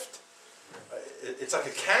rift. It's like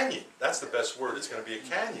a canyon. That's the best word. It's going to be a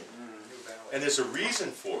canyon. And there's a reason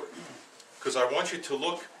for it. Because I want you to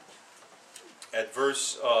look at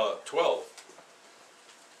verse 12.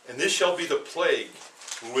 And this shall be the plague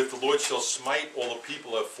wherewith the Lord shall smite all the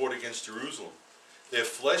people that have fought against Jerusalem. Their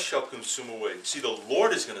flesh shall consume away. See, the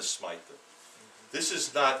Lord is going to smite them. This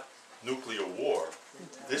is not nuclear war.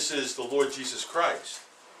 This is the Lord Jesus Christ.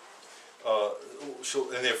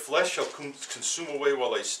 And their flesh shall consume away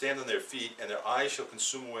while they stand on their feet, and their eyes shall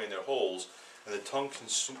consume away in their holes, and the tongue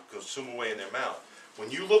consume away in their mouth.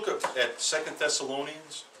 When you look at 2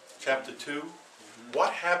 Thessalonians chapter 2,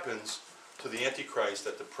 what happens to the Antichrist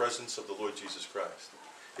at the presence of the Lord Jesus Christ?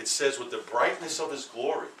 It says, with the brightness of his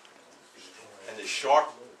glory, and the sharp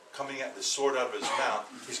coming at the sword out of his mouth,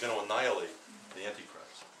 he's going to annihilate the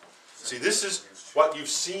Antichrist. See, this is what you've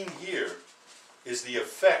seen here, is the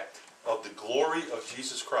effect of the glory of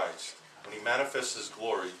Jesus Christ when he manifests his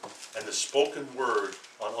glory and the spoken word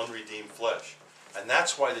on unredeemed flesh. And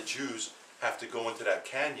that's why the Jews have to go into that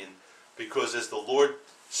canyon, because as the Lord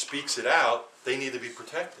speaks it out, they need to be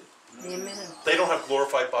protected. Amen. They don't have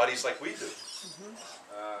glorified bodies like we do.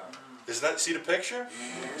 Isn't that, see the picture?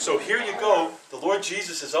 So here you go, the Lord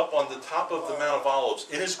Jesus is up on the top of the Mount of Olives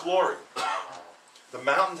in his glory. The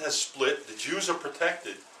mountain has split, the Jews are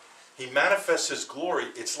protected. He manifests his glory.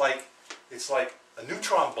 It's like a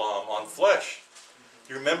neutron bomb on flesh.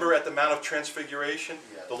 You remember at the Mount of Transfiguration?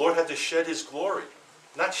 The Lord had to shed his glory.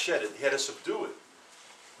 Not shed it, he had to subdue it.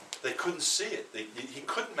 They couldn't see it. He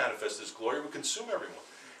couldn't manifest his glory, it would consume everyone.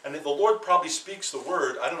 And the Lord probably speaks the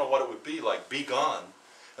word, I don't know what it would be like, be gone.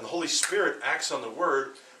 And the Holy Spirit acts on the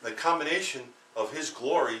word, and the combination of his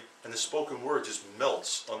glory and the spoken word just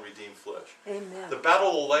melts unredeemed flesh. Amen. The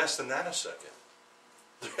battle will last a nanosecond.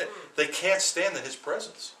 They can't stand in his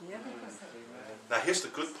presence. Yeah. Now here's the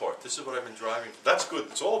good part. This is what I've been driving. That's good.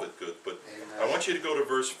 It's all of it good. But I want you to go to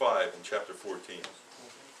verse 5 in chapter 14.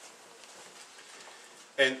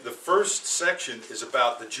 And the first section is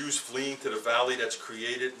about the Jews fleeing to the valley that's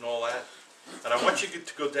created and all that. And I want you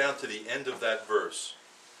to go down to the end of that verse.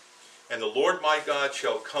 And the Lord my God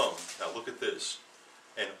shall come. Now look at this.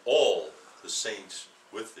 And all the saints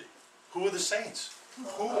with thee. Who are the saints?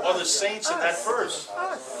 Who are the saints in that verse?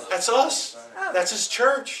 That's us. That's his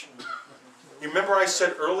church. You remember I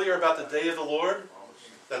said earlier about the day of the Lord?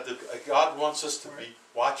 That God wants us to be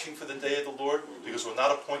watching for the day of the Lord because we're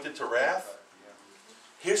not appointed to wrath.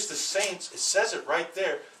 Here's the saints. It says it right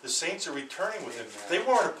there. The saints are returning with him. They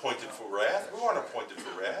weren't appointed for wrath. We weren't appointed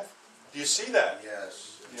for wrath. Do you see that?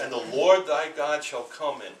 Yes. And the Lord thy God shall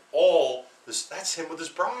come and all this. That's him with his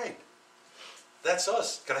bride. That's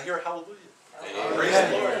us. Can I hear a hallelujah? Amen. Praise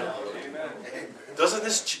the Lord. Amen. Doesn't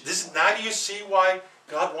this now do you see why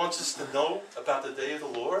God wants us to know about the day of the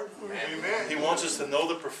Lord? Amen. He wants us to know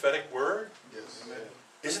the prophetic word. Yes.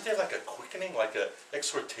 Isn't there like a quickening, like an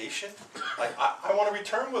exhortation? Like, I want to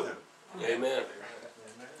return with him. Amen.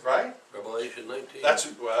 Right? Revelation 19. That's,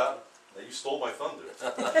 well, you stole my thunder.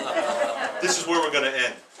 This is where we're going to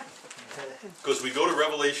end. Because we go to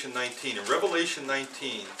Revelation 19. And Revelation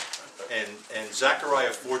 19 and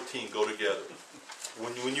Zechariah 14 go together.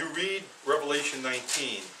 When you read Revelation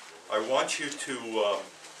 19, I want you to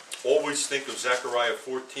always think of Zechariah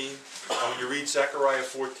 14. And when you read Zechariah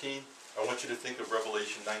 14, I want you to think of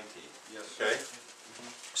Revelation 19. Yes. Okay?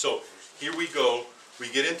 So here we go. We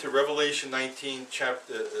get into Revelation 19,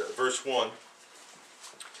 verse 1.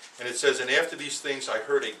 And it says, and after these things I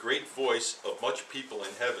heard a great voice of much people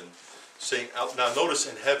in heaven saying out. Now notice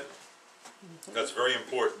in heaven. That's very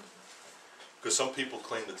important. Because some people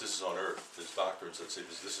claim that this is on earth. There's doctrines that say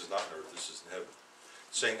this is not on earth, this is in heaven.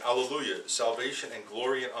 Saying, Alleluia, salvation and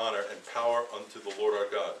glory and honor and power unto the Lord our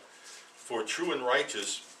God. For true and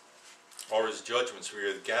righteous are his judgments. For he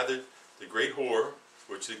hath gathered the great whore,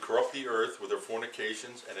 which did corrupt the earth with her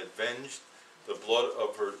fornications, and avenged the blood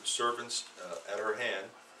of her servants at her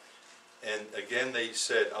hand. And again they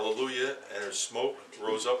said, Alleluia, and her smoke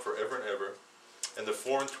rose up forever and ever. And the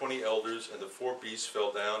 24 elders and the 4 beasts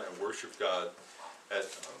fell down and worshipped God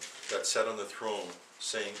that sat on the throne,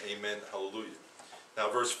 saying, Amen, Hallelujah. Now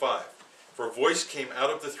verse 5. For a voice came out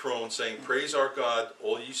of the throne, saying, Praise our God,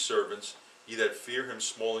 all ye servants, ye that fear him,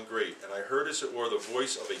 small and great. And I heard, as it were, the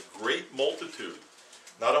voice of a great multitude,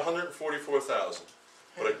 not 144,000,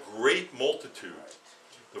 but a great multitude,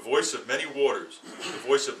 the voice of many waters, the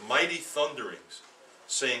voice of mighty thunderings,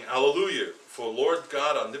 saying, Alleluia, for Lord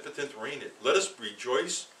God omnipotent reigneth. Let us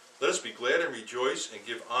rejoice, let us be glad and rejoice, and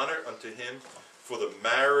give honor unto him, for the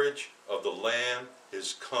marriage of the Lamb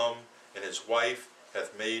is come, and his wife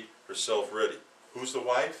hath made herself ready. Who's the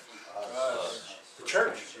wife? The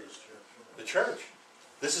church. The church.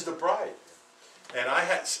 This is the bride. And I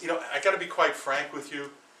got to be quite frank with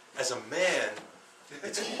you. As a man,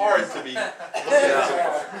 it's hard to be.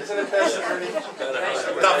 Isn't it, Pastor Ernie?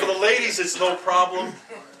 Now, for the ladies, it's no problem.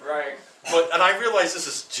 Right. And I realize this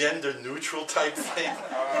is gender neutral type thing,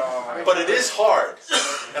 but it is hard.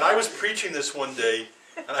 And I was preaching this one day,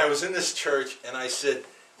 and I was in this church, and I said,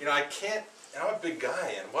 I can't. I'm a big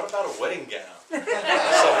guy, and what about a wedding gown? So,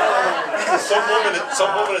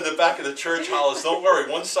 some woman in the back of the church hollers, don't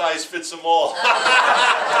worry, one size fits them all.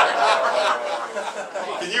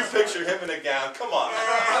 Can you picture him in a gown? Come on.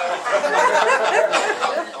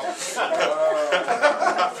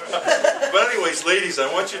 But anyways, ladies,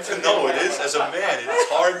 I want you to know it is, as a man, it's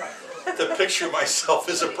hard to picture myself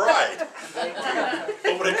as a bride.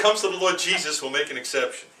 But when it comes to the Lord Jesus, we'll make an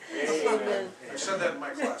exception. Amen. I said that in my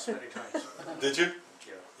class many times. Did you?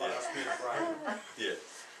 Yeah. Us being a bride. Yeah.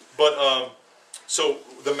 But, so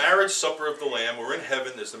the marriage supper of the Lamb, we're in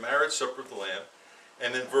heaven, there's the marriage supper of the Lamb.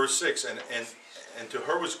 And then verse 6, and to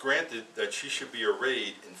her was granted that she should be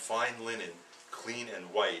arrayed in fine linen, clean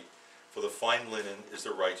and white, for the fine linen is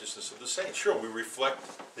the righteousness of the saints. Sure, we reflect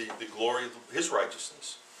the glory of his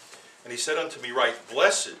righteousness. And he said unto me, Right,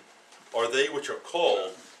 blessed are they which are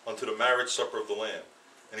called unto the marriage supper of the Lamb.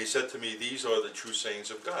 And he said to me, These are the true sayings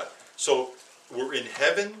of God. So we're in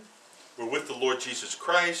heaven, we're with the Lord Jesus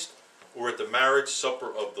Christ, we're at the marriage supper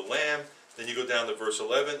of the Lamb. Then you go down to verse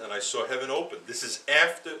 11, and I saw heaven open. This is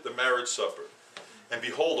after the marriage supper. And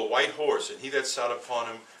behold, a white horse, and he that sat upon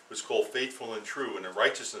him was called Faithful and True, and in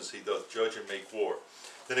righteousness he doth judge and make war.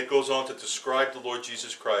 Then it goes on to describe the Lord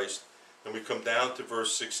Jesus Christ. Then we come down to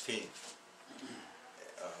verse 16.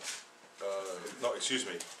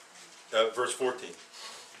 Verse 14.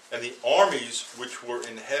 And the armies which were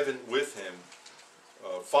in heaven with him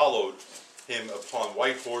followed him upon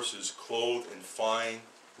white horses, clothed in fine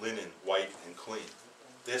linen, white and clean.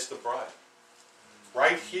 There's the bride.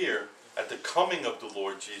 Right here, at the coming of the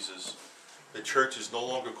Lord Jesus, the church is no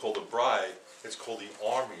longer called a bride, it's called the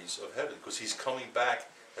armies of heaven, because he's coming back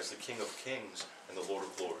as the King of Kings and the Lord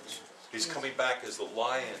of Lords. He's coming back as the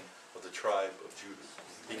Lion of the tribe of Judah.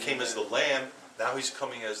 He came as the Lamb, now he's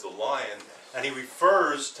coming as the Lion, and he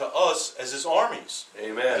refers to us as his armies.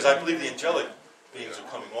 Amen. Because I believe the angelic beings are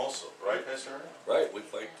coming also, right, Pastor Ernie? Right, we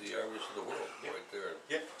fight the armies of the world, right there.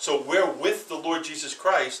 Yeah. So we're with the Lord Jesus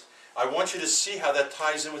Christ. I want you to see how that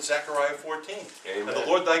ties in with Zechariah 14. Amen. And the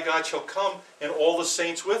Lord thy God shall come, and all the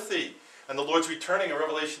saints with thee. And the Lord's returning in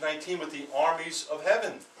Revelation 19 with the armies of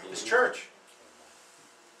heaven, his church.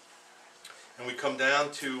 And we come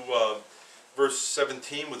down to verse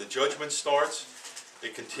 17 where the judgment starts.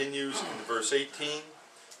 It continues in verse 18.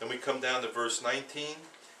 Then we come down to verse 19.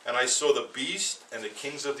 And I saw the beast and the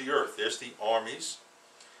kings of the earth. There's the armies.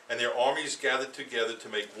 And their armies gathered together to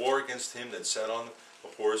make war against him that sat on a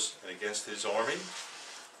horse and against his army.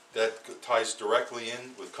 That ties directly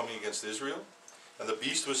in with coming against Israel. And the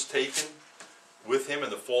beast was taken with him,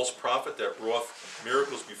 and the false prophet that wrought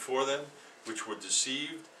miracles before them, which were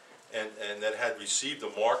deceived, and that had received the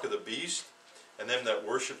mark of the beast, and them that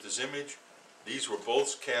worshipped his image. These were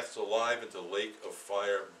both cast alive into the lake of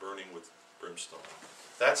fire burning with brimstone.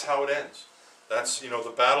 That's how it ends. That's,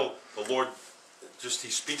 the battle. The Lord, he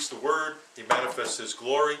speaks the word. He manifests his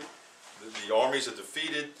glory. The armies are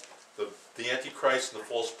defeated. The Antichrist and the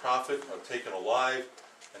false prophet are taken alive,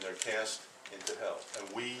 and they're cast into hell.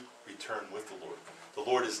 And we return with the Lord. The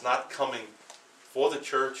Lord is not coming for the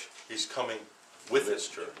church, he's coming with his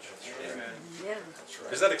church. Yeah,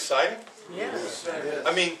 Is that exciting? yeah.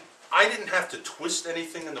 I mean, I didn't have to twist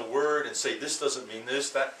anything in the word and say this doesn't mean this,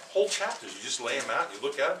 that. Whole chapters, you just lay them out, you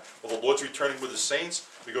look at them. Well, the Lord's returning with the saints.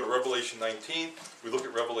 We go to Revelation 19. We look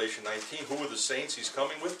at Revelation 19. Who are the saints he's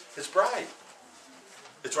coming with? His bride.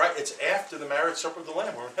 It's right. It's after the marriage supper of the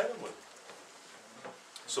Lamb. We're in heaven with him.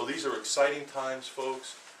 So these are exciting times,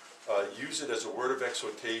 folks. Use it as a word of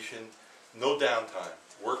exhortation. No downtime.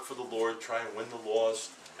 Work for the Lord. Try and win the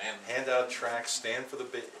lost. Hand out tracts. Stand for the...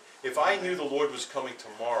 If I knew the Lord was coming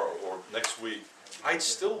tomorrow or next week, I'd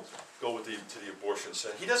still go to the abortion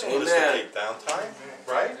center. He doesn't want us to take downtime,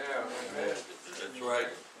 right? That's right.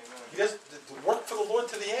 He does work for the Lord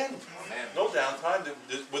to the end. No downtime.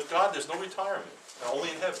 With God, there's no retirement.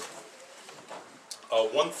 Only in heaven.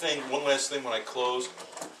 One last thing when I close.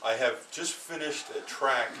 I have just finished a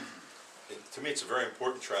track. To me, it's a very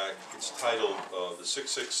important track. It's titled The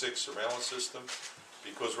 666 Surveillance System,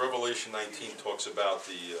 because Revelation 19 talks about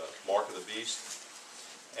the mark of the beast.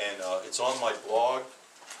 And it's on my blog.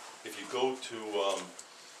 If you go to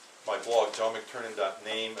my blog,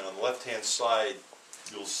 johnmcternan.name, and on the left-hand side,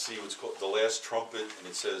 you'll see what's called the last trumpet, and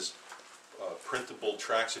it says printable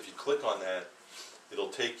tracks. If you click on that, it'll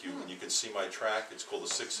take you, and you can see my track. It's called the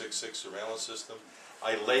 666 Surveillance System.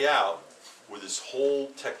 I lay out with this whole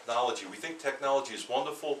technology. We think technology is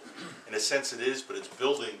wonderful. In a sense it is, but it's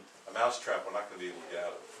building a mousetrap we're not going to be able to get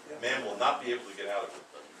out of. Man will not be able to get out of it.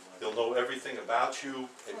 They'll know everything about you.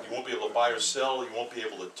 You won't be able to buy or sell. You won't be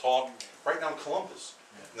able to talk. Right now in Columbus,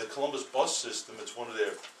 in the Columbus bus system, it's one of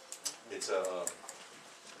their, it's a,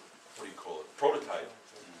 what do you call it, prototype.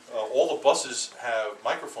 All the buses have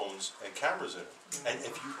microphones and cameras in them. And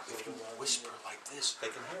if you whisper like this, they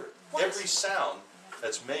can hear it. Every sound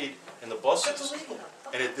that's made in the buses.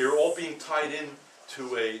 And they're all being tied in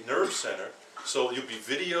to a nerve center. So you'll be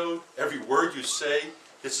videoed, every word you say.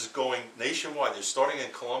 This is going nationwide. They're starting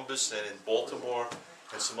in Columbus and in Baltimore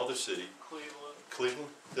and some other city.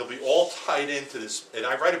 Cleveland. They'll be all tied into this. And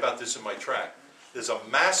I write about this in my track. There's a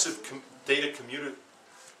massive data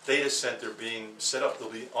center being set up. They'll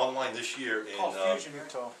be online this year in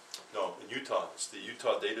Utah. No, in Utah. It's the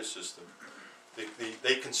Utah data system.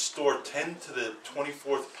 They can store 10 to the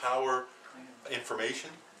 24th power information,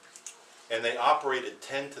 and they operate at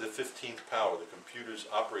 10 to the 15th power. The computers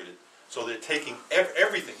operate it. So they're taking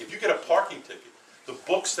everything. If you get a parking ticket, the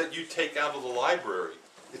books that you take out of the library,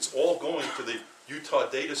 it's all going to the Utah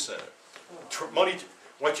data center. Money,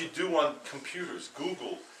 what you do on computers,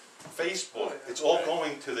 Google, Facebook, it's all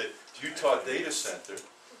going to the Utah data center.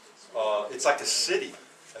 It's like a city,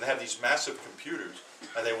 and they have these massive computers,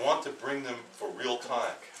 and they want to bring them for real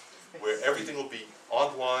time, where everything will be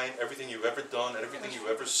online, everything you've ever done, and everything you've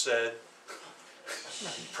ever said,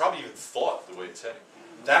 you probably even thought the way it's heading.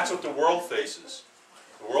 That's what the world faces.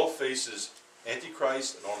 The world faces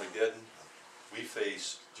Antichrist and Armageddon. We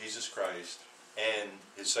face Jesus Christ and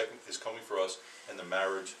his coming for us and the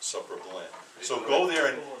marriage supper of the Lamb. So go there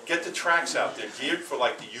and get the tracks out there, geared for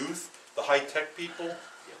like the youth, the high-tech people.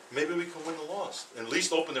 Maybe we can win the lost. And at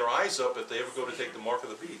least open their eyes up if they ever go to take the mark of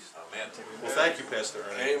the beast. Amen. Well, thank you, Pastor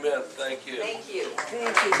Ernie. Amen. Thank you. Thank you.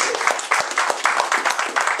 Thank you.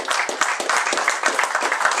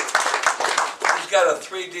 He's got a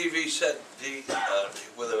 3 DV set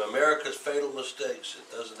with an America's Fatal Mistakes.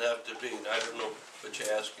 It doesn't have to be. And I don't know what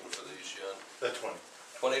you're asking for these, John. That's 20.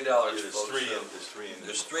 $20, There's folks. three in there.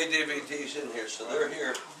 There's 3 DVDs in here, so they're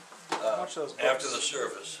here after the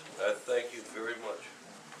service. I thank you very much.